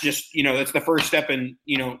 And that's just, that's the first step in,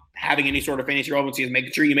 having any sort of fantasy relevancy, is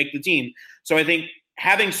making sure you make the team. So I think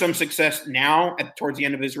having some success now towards the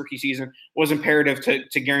end of his rookie season was imperative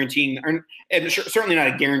to guaranteeing, and certainly not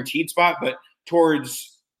a guaranteed spot, but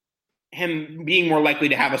towards him being more likely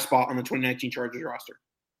to have a spot on the 2019 Chargers roster.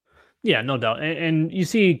 Yeah, no doubt. And you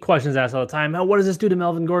see questions asked all the time. What does this do to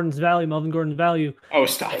Melvin Gordon's value? Oh,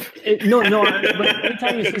 stop. No. But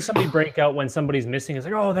anytime you see somebody break out when somebody's missing, it's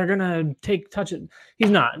like, oh, they're going to touch it. He's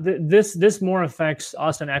not. This more affects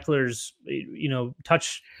Austin Eckler's,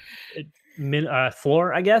 touch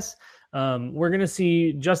floor, I guess. We're going to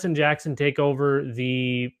see Justin Jackson take over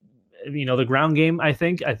the ground game. I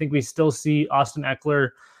think we still see Austin Eckler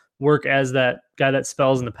work as that guy that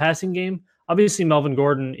spells in the passing game. Obviously, Melvin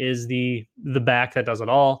Gordon is the back that does it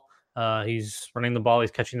all. He's running the ball,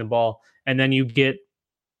 he's catching the ball, and then you get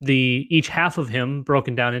each half of him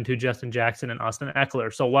broken down into Justin Jackson and Austin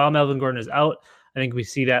Eckler. So while Melvin Gordon is out, I think we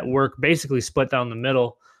see that work basically split down the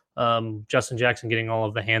middle. Justin Jackson getting all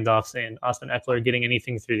of the handoffs and Austin Eckler getting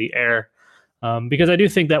anything through the air. Because I do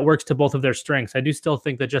think that works to both of their strengths. I do still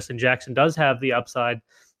think that Justin Jackson does have the upside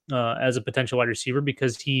as a potential wide receiver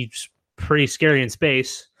because he's pretty scary in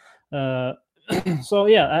space. So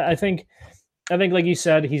yeah, I think like you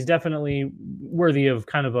said, he's definitely worthy of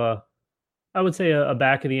kind of I would say a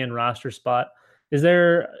back of the end roster spot.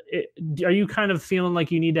 Are you kind of feeling like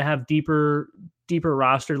you need to have deeper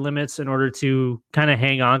roster limits in order to kind of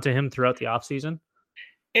hang on to him throughout the offseason?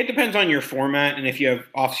 It depends on your format, and if you have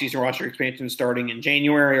off-season roster expansion starting in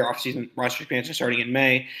January or off-season roster expansion starting in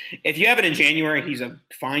May. If you have it in January, he's a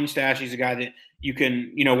fine stash. He's a guy that you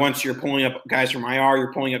can, once you're pulling up guys from IR,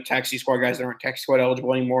 you're pulling up taxi squad guys that aren't taxi squad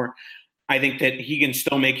eligible anymore. I think that he can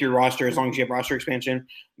still make your roster as long as you have roster expansion.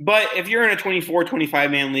 But if you're in a 24,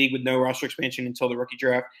 25-man league with no roster expansion until the rookie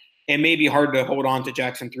draft, it may be hard to hold on to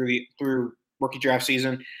Jackson through rookie draft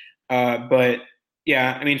season. But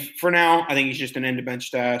yeah, I mean, for now, I think he's just an end-to-bench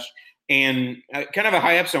stash and kind of a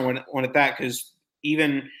high upside one at that, because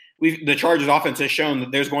even the Chargers offense has shown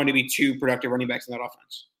that there's going to be 2 productive running backs in that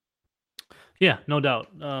offense. Yeah, no doubt.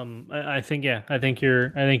 I think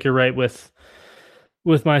you're right with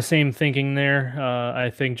With my same thinking there, I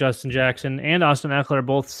think Justin Jackson and Austin Eckler are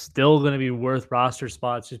both still going to be worth roster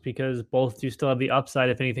spots just because both do still have the upside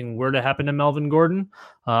if anything were to happen to Melvin Gordon.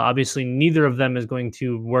 Obviously, neither of them is going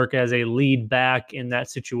to work as a lead back in that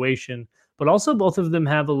situation, but also both of them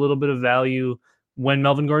have a little bit of value when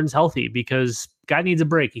Melvin Gordon's healthy because guy needs a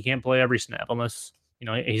break. He can't play every snap unless,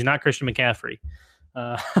 he's not Christian McCaffrey.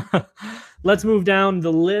 Let's move down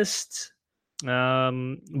the list.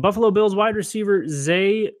 Buffalo Bills wide receiver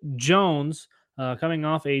Zay Jones coming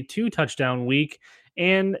off a 2-touchdown week,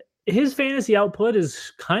 and his fantasy output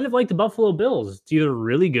is kind of like the Buffalo Bills. It's either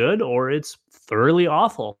really good or it's thoroughly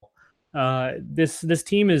awful. This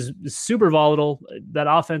team is super volatile. That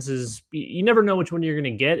offense is, you never know which one you're going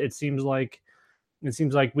to get. It seems like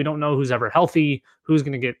we don't know who's ever healthy, who's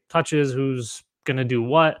going to get touches, who's going to do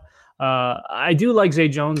what. I do like Zay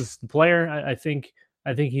Jones, the player. I think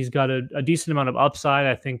he's got a decent amount of upside.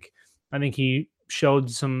 I think he showed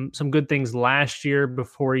some good things last year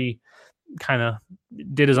before he kind of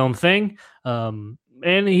did his own thing. And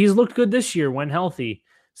he's looked good this year when healthy.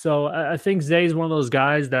 So I think Zay is one of those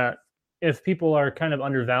guys that if people are kind of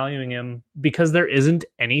undervaluing him because there isn't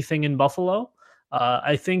anything in Buffalo,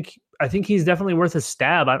 I think he's definitely worth a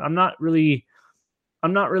stab. I'm not really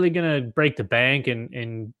going to break the bank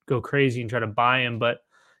and go crazy and try to buy him, but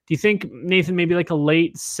do you think, Nathan, maybe like a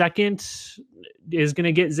late second is going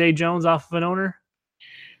to get Zay Jones off of an owner?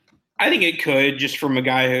 I think it could, just from a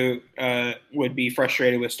guy who would be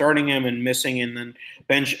frustrated with starting him and missing and then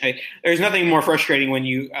bench. There's nothing more frustrating when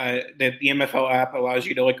you that the MFL app allows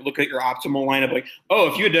you to look at your optimal lineup.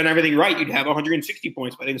 If you had done everything right, you'd have 160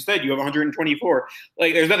 points, but instead you have 124.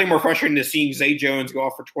 There's nothing more frustrating than seeing Zay Jones go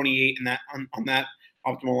off for 28 in that on that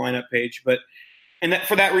optimal lineup page, And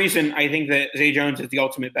for that reason, I think that Zay Jones is the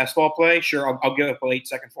ultimate best ball play. Sure, I'll give up a late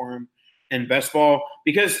second for him in best ball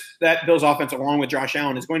because that Bills offense, along with Josh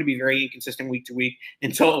Allen, is going to be very inconsistent week to week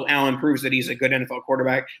until Allen proves that he's a good NFL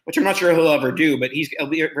quarterback, which I'm not sure he'll ever do. But he's at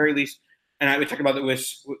the very least, and I would talk about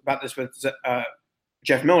this with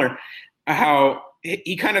Jeff Miller, how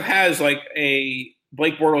he kind of has like a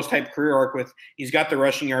Blake Bortles type career arc with he's got the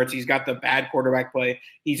rushing yards, he's got the bad quarterback play,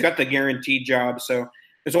 he's got the guaranteed job. So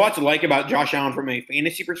there's a lot to like about Josh Allen from a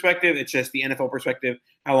fantasy perspective. It's just the NFL perspective.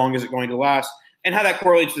 How long is it going to last? And how that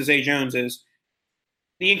correlates to Zay Jones is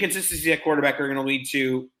the inconsistencies at quarterback are going to lead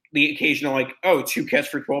to the occasional 2 catch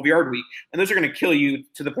for 12-yard week. And those are going to kill you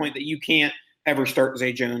to the point that you can't ever start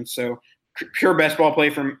Zay Jones. So pure best ball play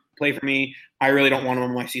for me. I really don't want him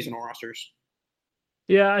on my seasonal rosters.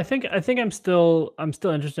 Yeah, I think I'm still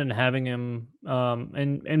interested in having him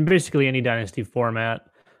in basically any dynasty format.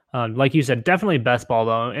 Like you said, definitely best ball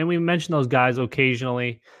though, and we mentioned those guys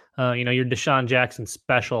occasionally. Your Deshaun Jackson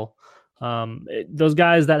special. Those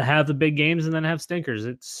guys that have the big games and then have stinkers.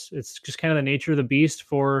 It's just kind of the nature of the beast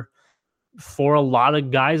for a lot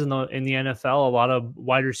of guys in the NFL. A lot of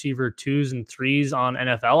wide receiver 2s and 3s on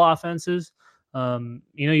NFL offenses.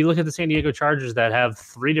 You look at the San Diego Chargers that have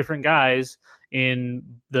 3 different guys in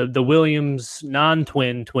the Williams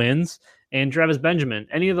non-twin twins and Travis Benjamin.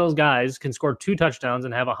 Any of those guys can score 2 touchdowns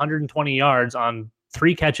and have 120 yards on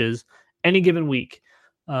 3 catches any given week.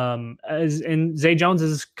 And Zay Jones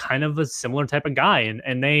is kind of a similar type of guy.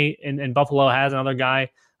 And Buffalo has another guy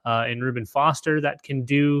in Reuben Foster that can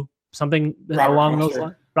do something along those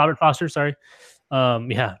lines. Robert Foster, sorry. No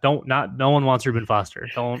one wants Reuben Foster.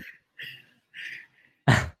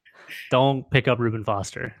 Don't pick up Reuben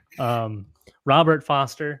Foster. Robert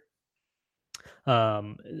Foster.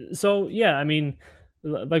 So yeah, I mean,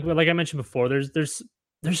 like I mentioned before, there's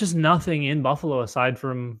just nothing in Buffalo aside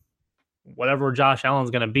from whatever Josh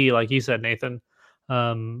Allen's going to be, like you said, Nathan.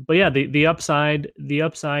 But yeah, the upside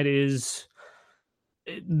is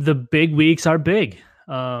the big weeks are big.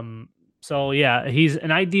 So yeah, he's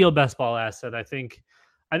an ideal best ball asset. I think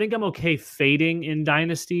I'm okay fading in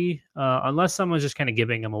Dynasty, unless someone's just kind of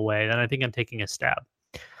giving him away. Then I think I'm taking a stab.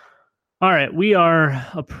 All right, we are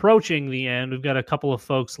approaching the end. We've got a couple of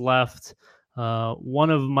folks left.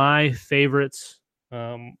 One of my favorites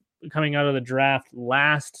coming out of the draft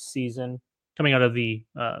last season, coming out of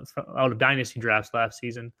Dynasty drafts last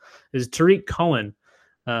season, is Tariq Cohen.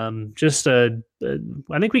 I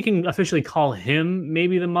think we can officially call him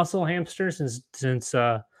maybe the muscle hamster since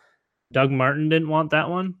Doug Martin didn't want that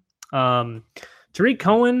one. Tariq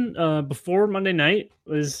Cohen, before Monday night,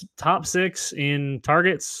 was top 6 in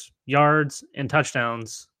targets, yards, and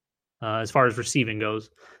touchdowns as far as receiving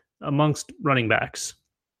goes amongst running backs.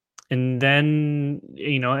 And then,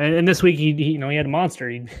 and this week he had a monster.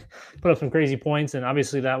 He put up some crazy points, and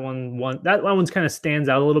obviously that one's kind of stands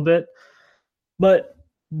out a little bit. But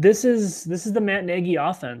this is the Matt Nagy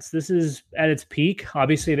offense. This is at its peak.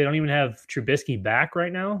 Obviously, they don't even have Trubisky back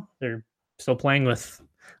right now. They're still playing with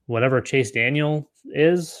whatever Chase Daniel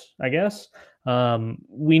is, I guess.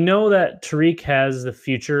 We know that Tariq has the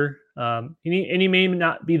future. And he may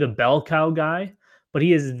not be the bell cow guy, but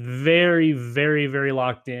he is very, very, very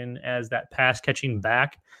locked in as that pass catching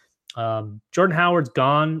back. Jordan Howard's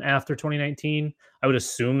gone after 2019. I would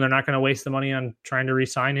assume they're not going to waste the money on trying to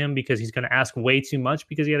re-sign him because he's going to ask way too much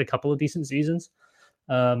because he had a couple of decent seasons.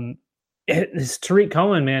 It's Tariq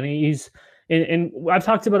Cohen, man. And I've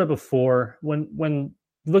talked about it before. When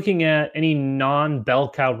looking at any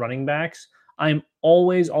non-bell cow running backs, I'm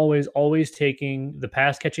always taking the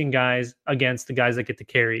pass catching guys against the guys that get the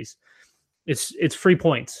carries. It's free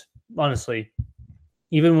points, honestly.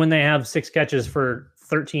 Even when they have 6 catches for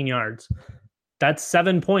 13 yards, that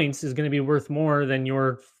 7 points is going to be worth more than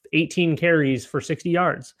your 18 carries for 60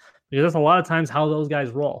 yards, because that's a lot of times how those guys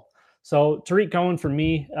roll. So Tariq Cohen, for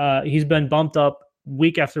me, he's been bumped up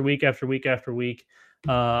week after week after week after week.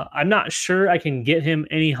 I'm not sure I can get him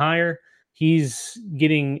any higher. He's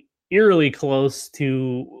getting eerily close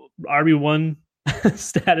to RB1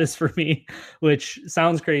 status for me, which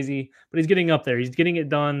sounds crazy, but he's getting up there. He's getting it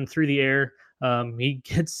done through the air. He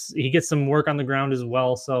gets some work on the ground as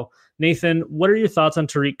well. So Nathan, what are your thoughts on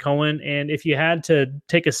Tariq Cohen? And if you had to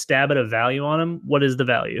take a stab at a value on him, what is the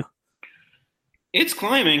value? It's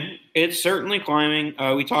climbing. It's certainly climbing.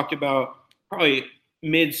 We talked about probably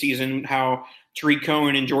mid-season how Tariq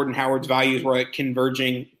Cohen and Jordan Howard's values were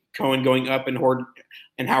converging, Cohen going up and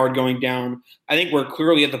Howard going down. I think we're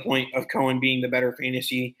clearly at the point of Cohen being the better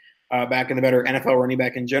fantasy back and the better NFL running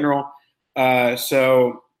back in general.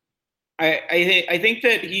 So I think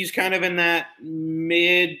that he's kind of in that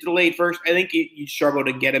mid to late first. I think you struggle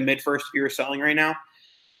to get a mid first if you're selling right now.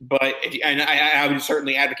 But I would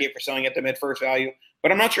certainly advocate for selling at the mid first value.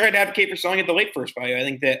 But I'm not sure I'd advocate for selling at the late first value. I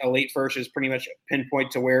think that a late first is pretty much pinpoint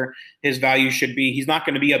to where his value should be. He's not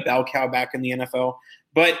going to be a bell cow back in the NFL,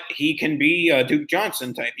 but he can be a Duke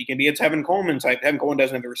Johnson type. He can be a Tevin Coleman type. Tevin Coleman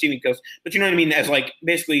doesn't have the receiving skills, but you know what I mean? As like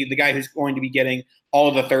basically the guy who's going to be getting all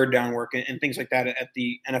of the third down work and things like that at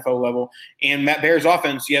the NFL level. And Matt Bears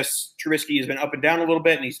offense, yes, Trubisky has been up and down a little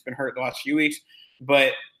bit, and he's been hurt the last few weeks,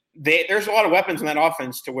 but there's a lot of weapons in that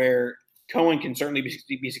offense to where Cohen can certainly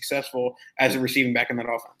be successful as a receiving back in that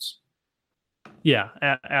offense. Yeah,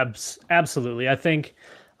 absolutely. I think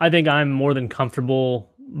I'm more than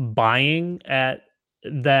comfortable buying at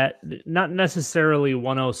that, not necessarily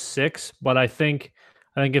 106, but I think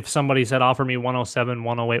if somebody said offer me 107,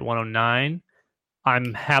 108, 109,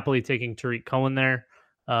 I'm happily taking Tariq Cohen there.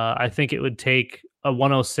 I think it would take a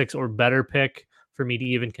 106 or better pick for me to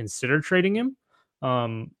even consider trading him.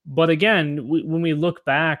 But again, when we look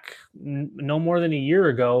back no more than a year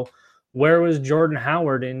ago, where was Jordan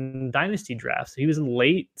Howard in dynasty drafts? He was in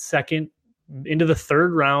late second into the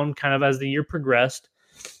third round, kind of as the year progressed.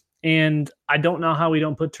 And I don't know how we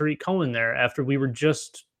don't put Tariq Cohen there after we were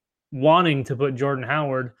just wanting to put Jordan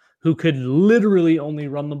Howard, who could literally only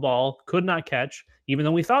run the ball, could not catch, even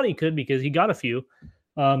though we thought he could because he got a few.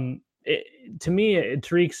 To me,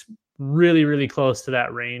 Tariq's really, really close to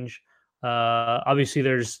that range. Obviously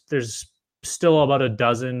there's still about a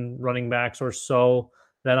dozen running backs or so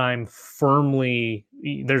that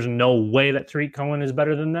there's no way that Tariq Cohen is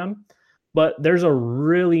better than them, but there's a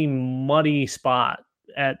really muddy spot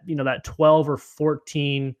at, that 12 or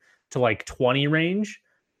 14 to like 20 range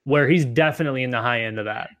where he's definitely in the high end of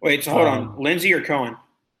that. Wait, so hold on. Lindsey or Cohen?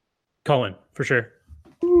 Cohen, for sure.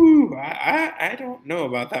 Ooh, I don't know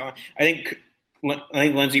about that one. I think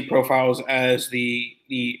Lindsey profiles as the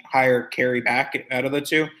higher carry back out of the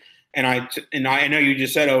two, and I know you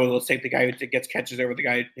just said, oh, let's take the guy who gets catches over the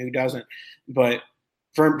guy who doesn't, but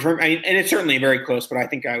and it's certainly very close, but I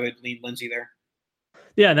think I would lean Lindsey there.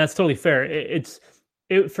 Yeah, and that's totally fair.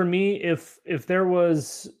 For me, if there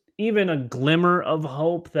was even a glimmer of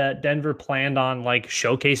hope that Denver planned on like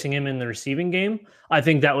showcasing him in the receiving game, I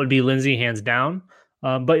think that would be Lindsey hands down.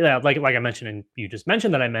 But yeah, like I mentioned, and you just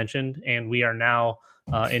mentioned that I mentioned, and we are now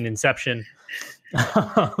in Inception.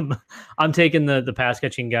 I'm taking the pass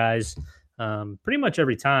catching guys pretty much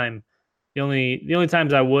every time. The only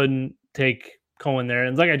times I wouldn't take Cohen there,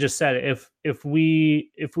 and like I just said, if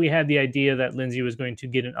we had the idea that Lindsey was going to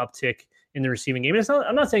get an uptick in the receiving game,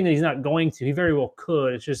 I'm not saying that he's not going to. He very well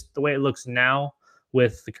could. It's just the way it looks now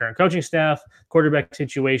with the current coaching staff, quarterback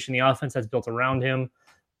situation, the offense that's built around him.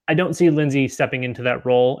 I don't see Lindsey stepping into that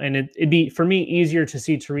role, and it'd be, for me, easier to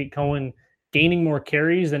see Tariq Cohen gaining more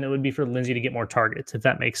carries than it would be for Lindsey to get more targets, if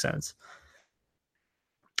that makes sense.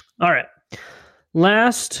 All right.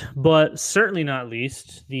 Last, but certainly not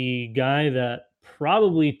least, the guy that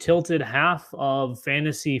probably tilted half of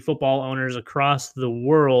fantasy football owners across the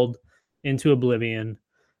world into oblivion.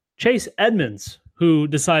 Chase Edmonds, who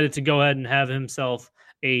decided to go ahead and have himself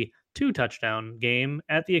a 2-touchdown game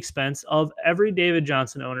at the expense of every David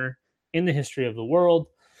Johnson owner in the history of the world.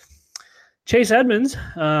 Chase Edmonds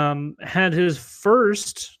had his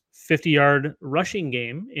first 50-yard rushing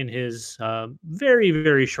game in his very,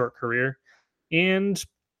 very short career. And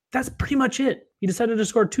that's pretty much it. He decided to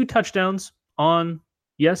score 2 touchdowns on,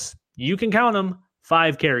 yes, you can count them,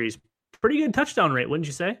 5 carries. Pretty good touchdown rate, wouldn't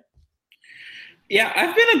you say? Yeah,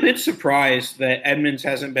 I've been a bit surprised that Edmonds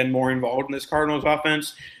hasn't been more involved in this Cardinals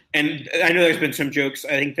offense. And I know there's been some jokes.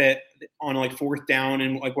 I think that on like 4th down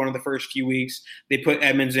in like one of the first few weeks, they put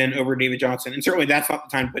Edmonds in over David Johnson. And certainly that's not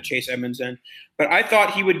the time to put Chase Edmonds in. But I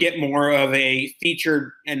thought he would get more of a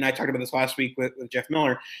featured, and I talked about this last week with Jeff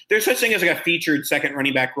Miller. There's such thing as like a featured second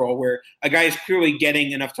running back role where a guy is clearly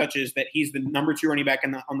getting enough touches that he's the number 2 running back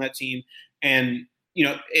on that team. And, you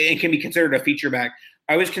know, it can be considered a feature back.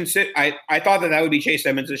 I thought that would be Chase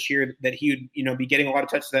Edmonds this year, that he would, you know, be getting a lot of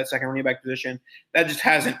touches to that second running back position. That just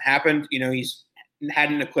hasn't happened. You know, he's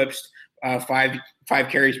hadn't eclipsed 5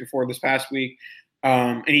 carries before this past week,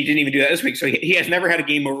 and he didn't even do that this week. So he has never had a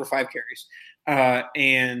game over 5 carries,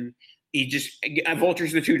 and he just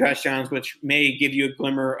vultures the 2 touchdowns, which may give you a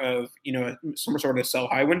glimmer of, you know, some sort of sell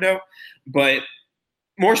high window. But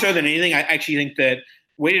more so than anything, I actually think that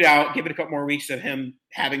wait it out, give it a couple more weeks of him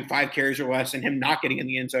having 5 carries or less and him not getting in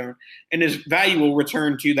the end zone, and his value will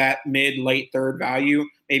return to that late third value,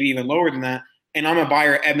 maybe even lower than that. And I'm a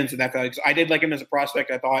buyer of Edmonds at that value because I did like him as a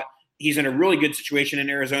prospect. I thought he's in a really good situation in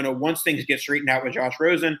Arizona once things get straightened out with Josh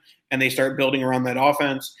Rosen and they start building around that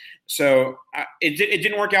offense. So it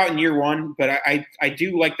didn't work out in year 1, but I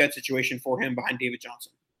do like that situation for him behind David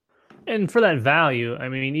Johnson. And for that value, I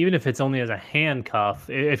mean, even if it's only as a handcuff,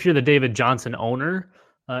 if you're the David Johnson owner,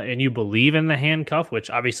 and you believe in the handcuff, which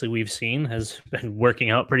obviously we've seen has been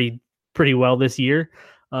working out pretty well this year,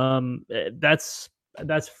 that's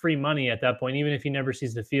free money at that point. Even if he never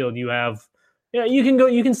sees the field,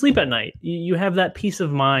 you can sleep at night. You have that peace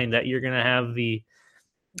of mind that you're going to have the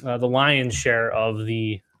lion's share of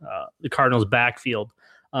the Cardinals backfield.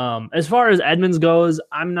 As far as Edmonds goes,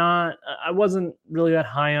 I wasn't really that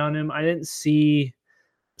high on him. I didn't see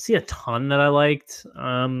a ton that I liked.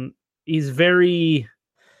 He's very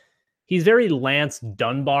Lance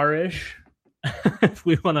Dunbar-ish, if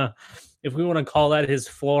we want to call that his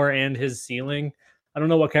floor and his ceiling. I don't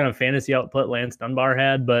know what kind of fantasy output Lance Dunbar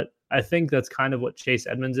had, but I think that's kind of what Chase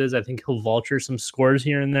Edmonds is. I think he'll vulture some scores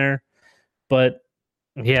here and there, but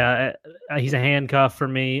yeah, he's a handcuff for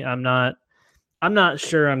me. I'm not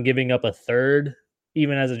sure I'm giving up a third,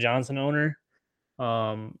 even as a Johnson owner.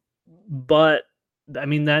 But I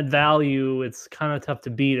mean, that value, it's kind of tough to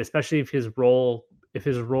beat, especially if his role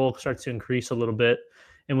starts to increase a little bit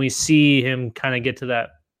and we see him kind of get to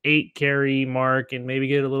that 8 carry mark and maybe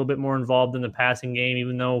get a little bit more involved in the passing game,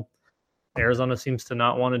 even though Arizona seems to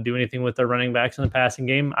not want to do anything with their running backs in the passing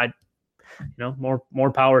game.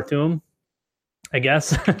 More power to him, I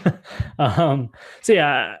guess. So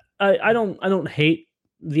yeah, I don't hate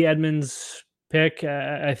the Edmonds pick.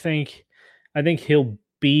 I think he'll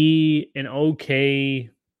be an okay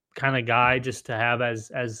kind of guy just to have as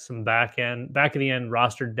some back of the end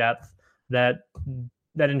roster depth, that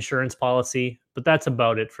insurance policy, but that's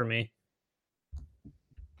about it for me.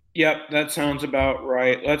 Yep, that sounds about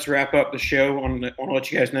right. Let's wrap up the show. I want to let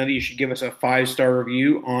you guys know that you should give us a 5-star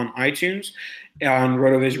review on iTunes, on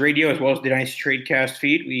RotoViz Radio, as well as the Dynasty Tradecast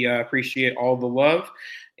feed. We appreciate all the love.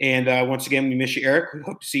 And once again, we miss you, Eric. We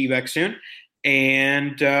hope to see you back soon.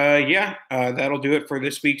 And that'll do it for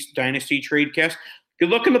this week's Dynasty Tradecast. Good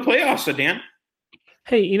luck in the playoffs, Dan.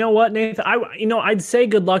 Hey, you know what, Nathan? I'd say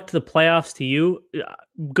good luck to the playoffs to you.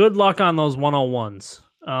 Good luck on those 101s.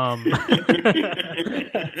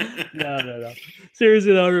 No.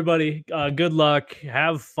 Seriously though, everybody, good luck.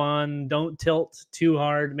 Have fun. Don't tilt too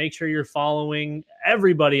hard. Make sure you're following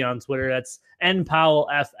everybody on Twitter. That's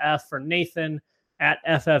NPowellFF for Nathan, at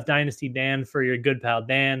FF Dynasty Dan for your good pal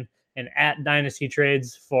Dan, and at Dynasty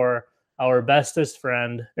Trades for our bestest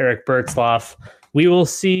friend Eric Bertzloff. We will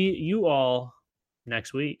see you all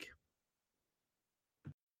next week.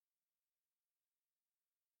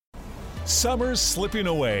 Summer's slipping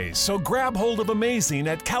away, so grab hold of amazing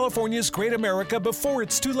at California's Great America before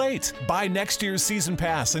it's too late. Buy next year's season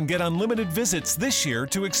pass and get unlimited visits this year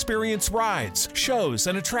to experience rides, shows,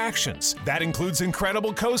 and attractions. That includes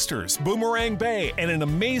incredible coasters, Boomerang Bay, and an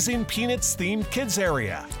amazing Peanuts-themed kids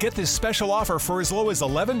area. Get this special offer for as low as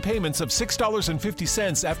 11 payments of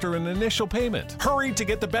 $6.50 after an initial payment. Hurry to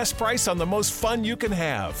get the best price on the most fun you can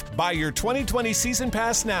have. Buy your 2020 season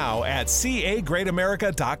pass now at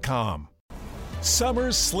cagreatamerica.com.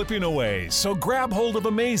 Summer's slipping away, so grab hold of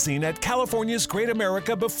amazing at California's Great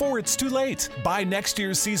America before it's too late. Buy next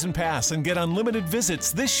year's season pass and get unlimited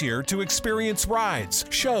visits this year to experience rides,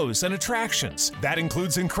 shows, and attractions. That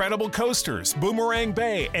includes incredible coasters, Boomerang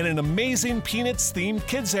Bay, and an amazing Peanuts-themed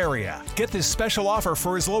kids area. Get this special offer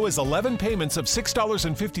for as low as 11 payments of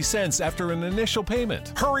 $6.50 after an initial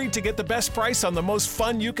payment. Hurry to get the best price on the most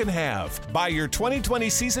fun you can have. Buy your 2020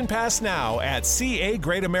 season pass now at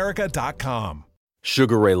cagreatamerica.com.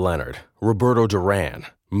 Sugar Ray Leonard, Roberto Duran,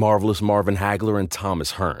 Marvelous Marvin Hagler, and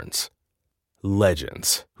Thomas Hearns.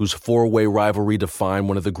 Legends, whose four-way rivalry defined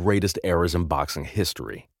one of the greatest eras in boxing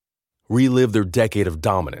history. Relive their decade of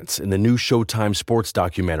dominance in the new Showtime sports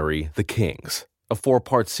documentary, The Kings, a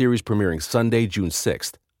 4-part series premiering Sunday, June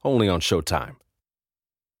 6th, only on Showtime.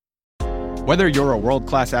 Whether you're a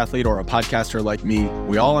world-class athlete or a podcaster like me,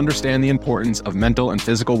 we all understand the importance of mental and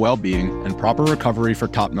physical well-being and proper recovery for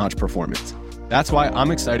top-notch performance. That's why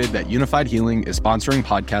I'm excited that Unified Healing is sponsoring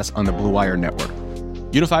podcasts on the Blue Wire Network.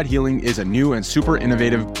 Unified Healing is a new and super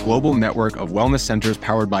innovative global network of wellness centers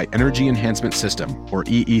powered by Energy Enhancement System, or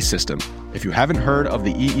EE System. If you haven't heard of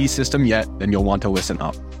the EE System yet, then you'll want to listen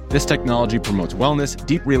up. This technology promotes wellness,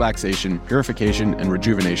 deep relaxation, purification, and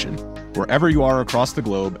rejuvenation. Wherever you are across the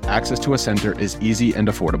globe, access to a center is easy and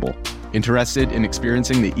affordable. Interested in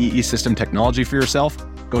experiencing the EE System technology for yourself?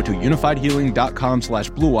 Go to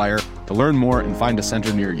unifiedhealing.com/bluewire to learn more and find a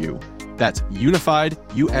center near you. That's unified,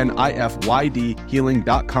 UNIFYD,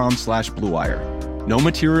 healing.com/bluewire. No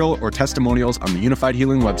material or testimonials on the Unified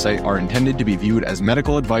Healing website are intended to be viewed as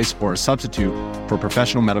medical advice or a substitute for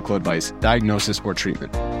professional medical advice, diagnosis, or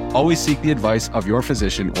treatment. Always seek the advice of your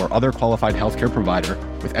physician or other qualified healthcare provider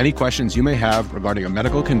with any questions you may have regarding a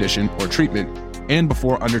medical condition or treatment and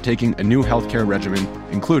before undertaking a new healthcare regimen,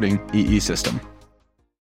 including EE System.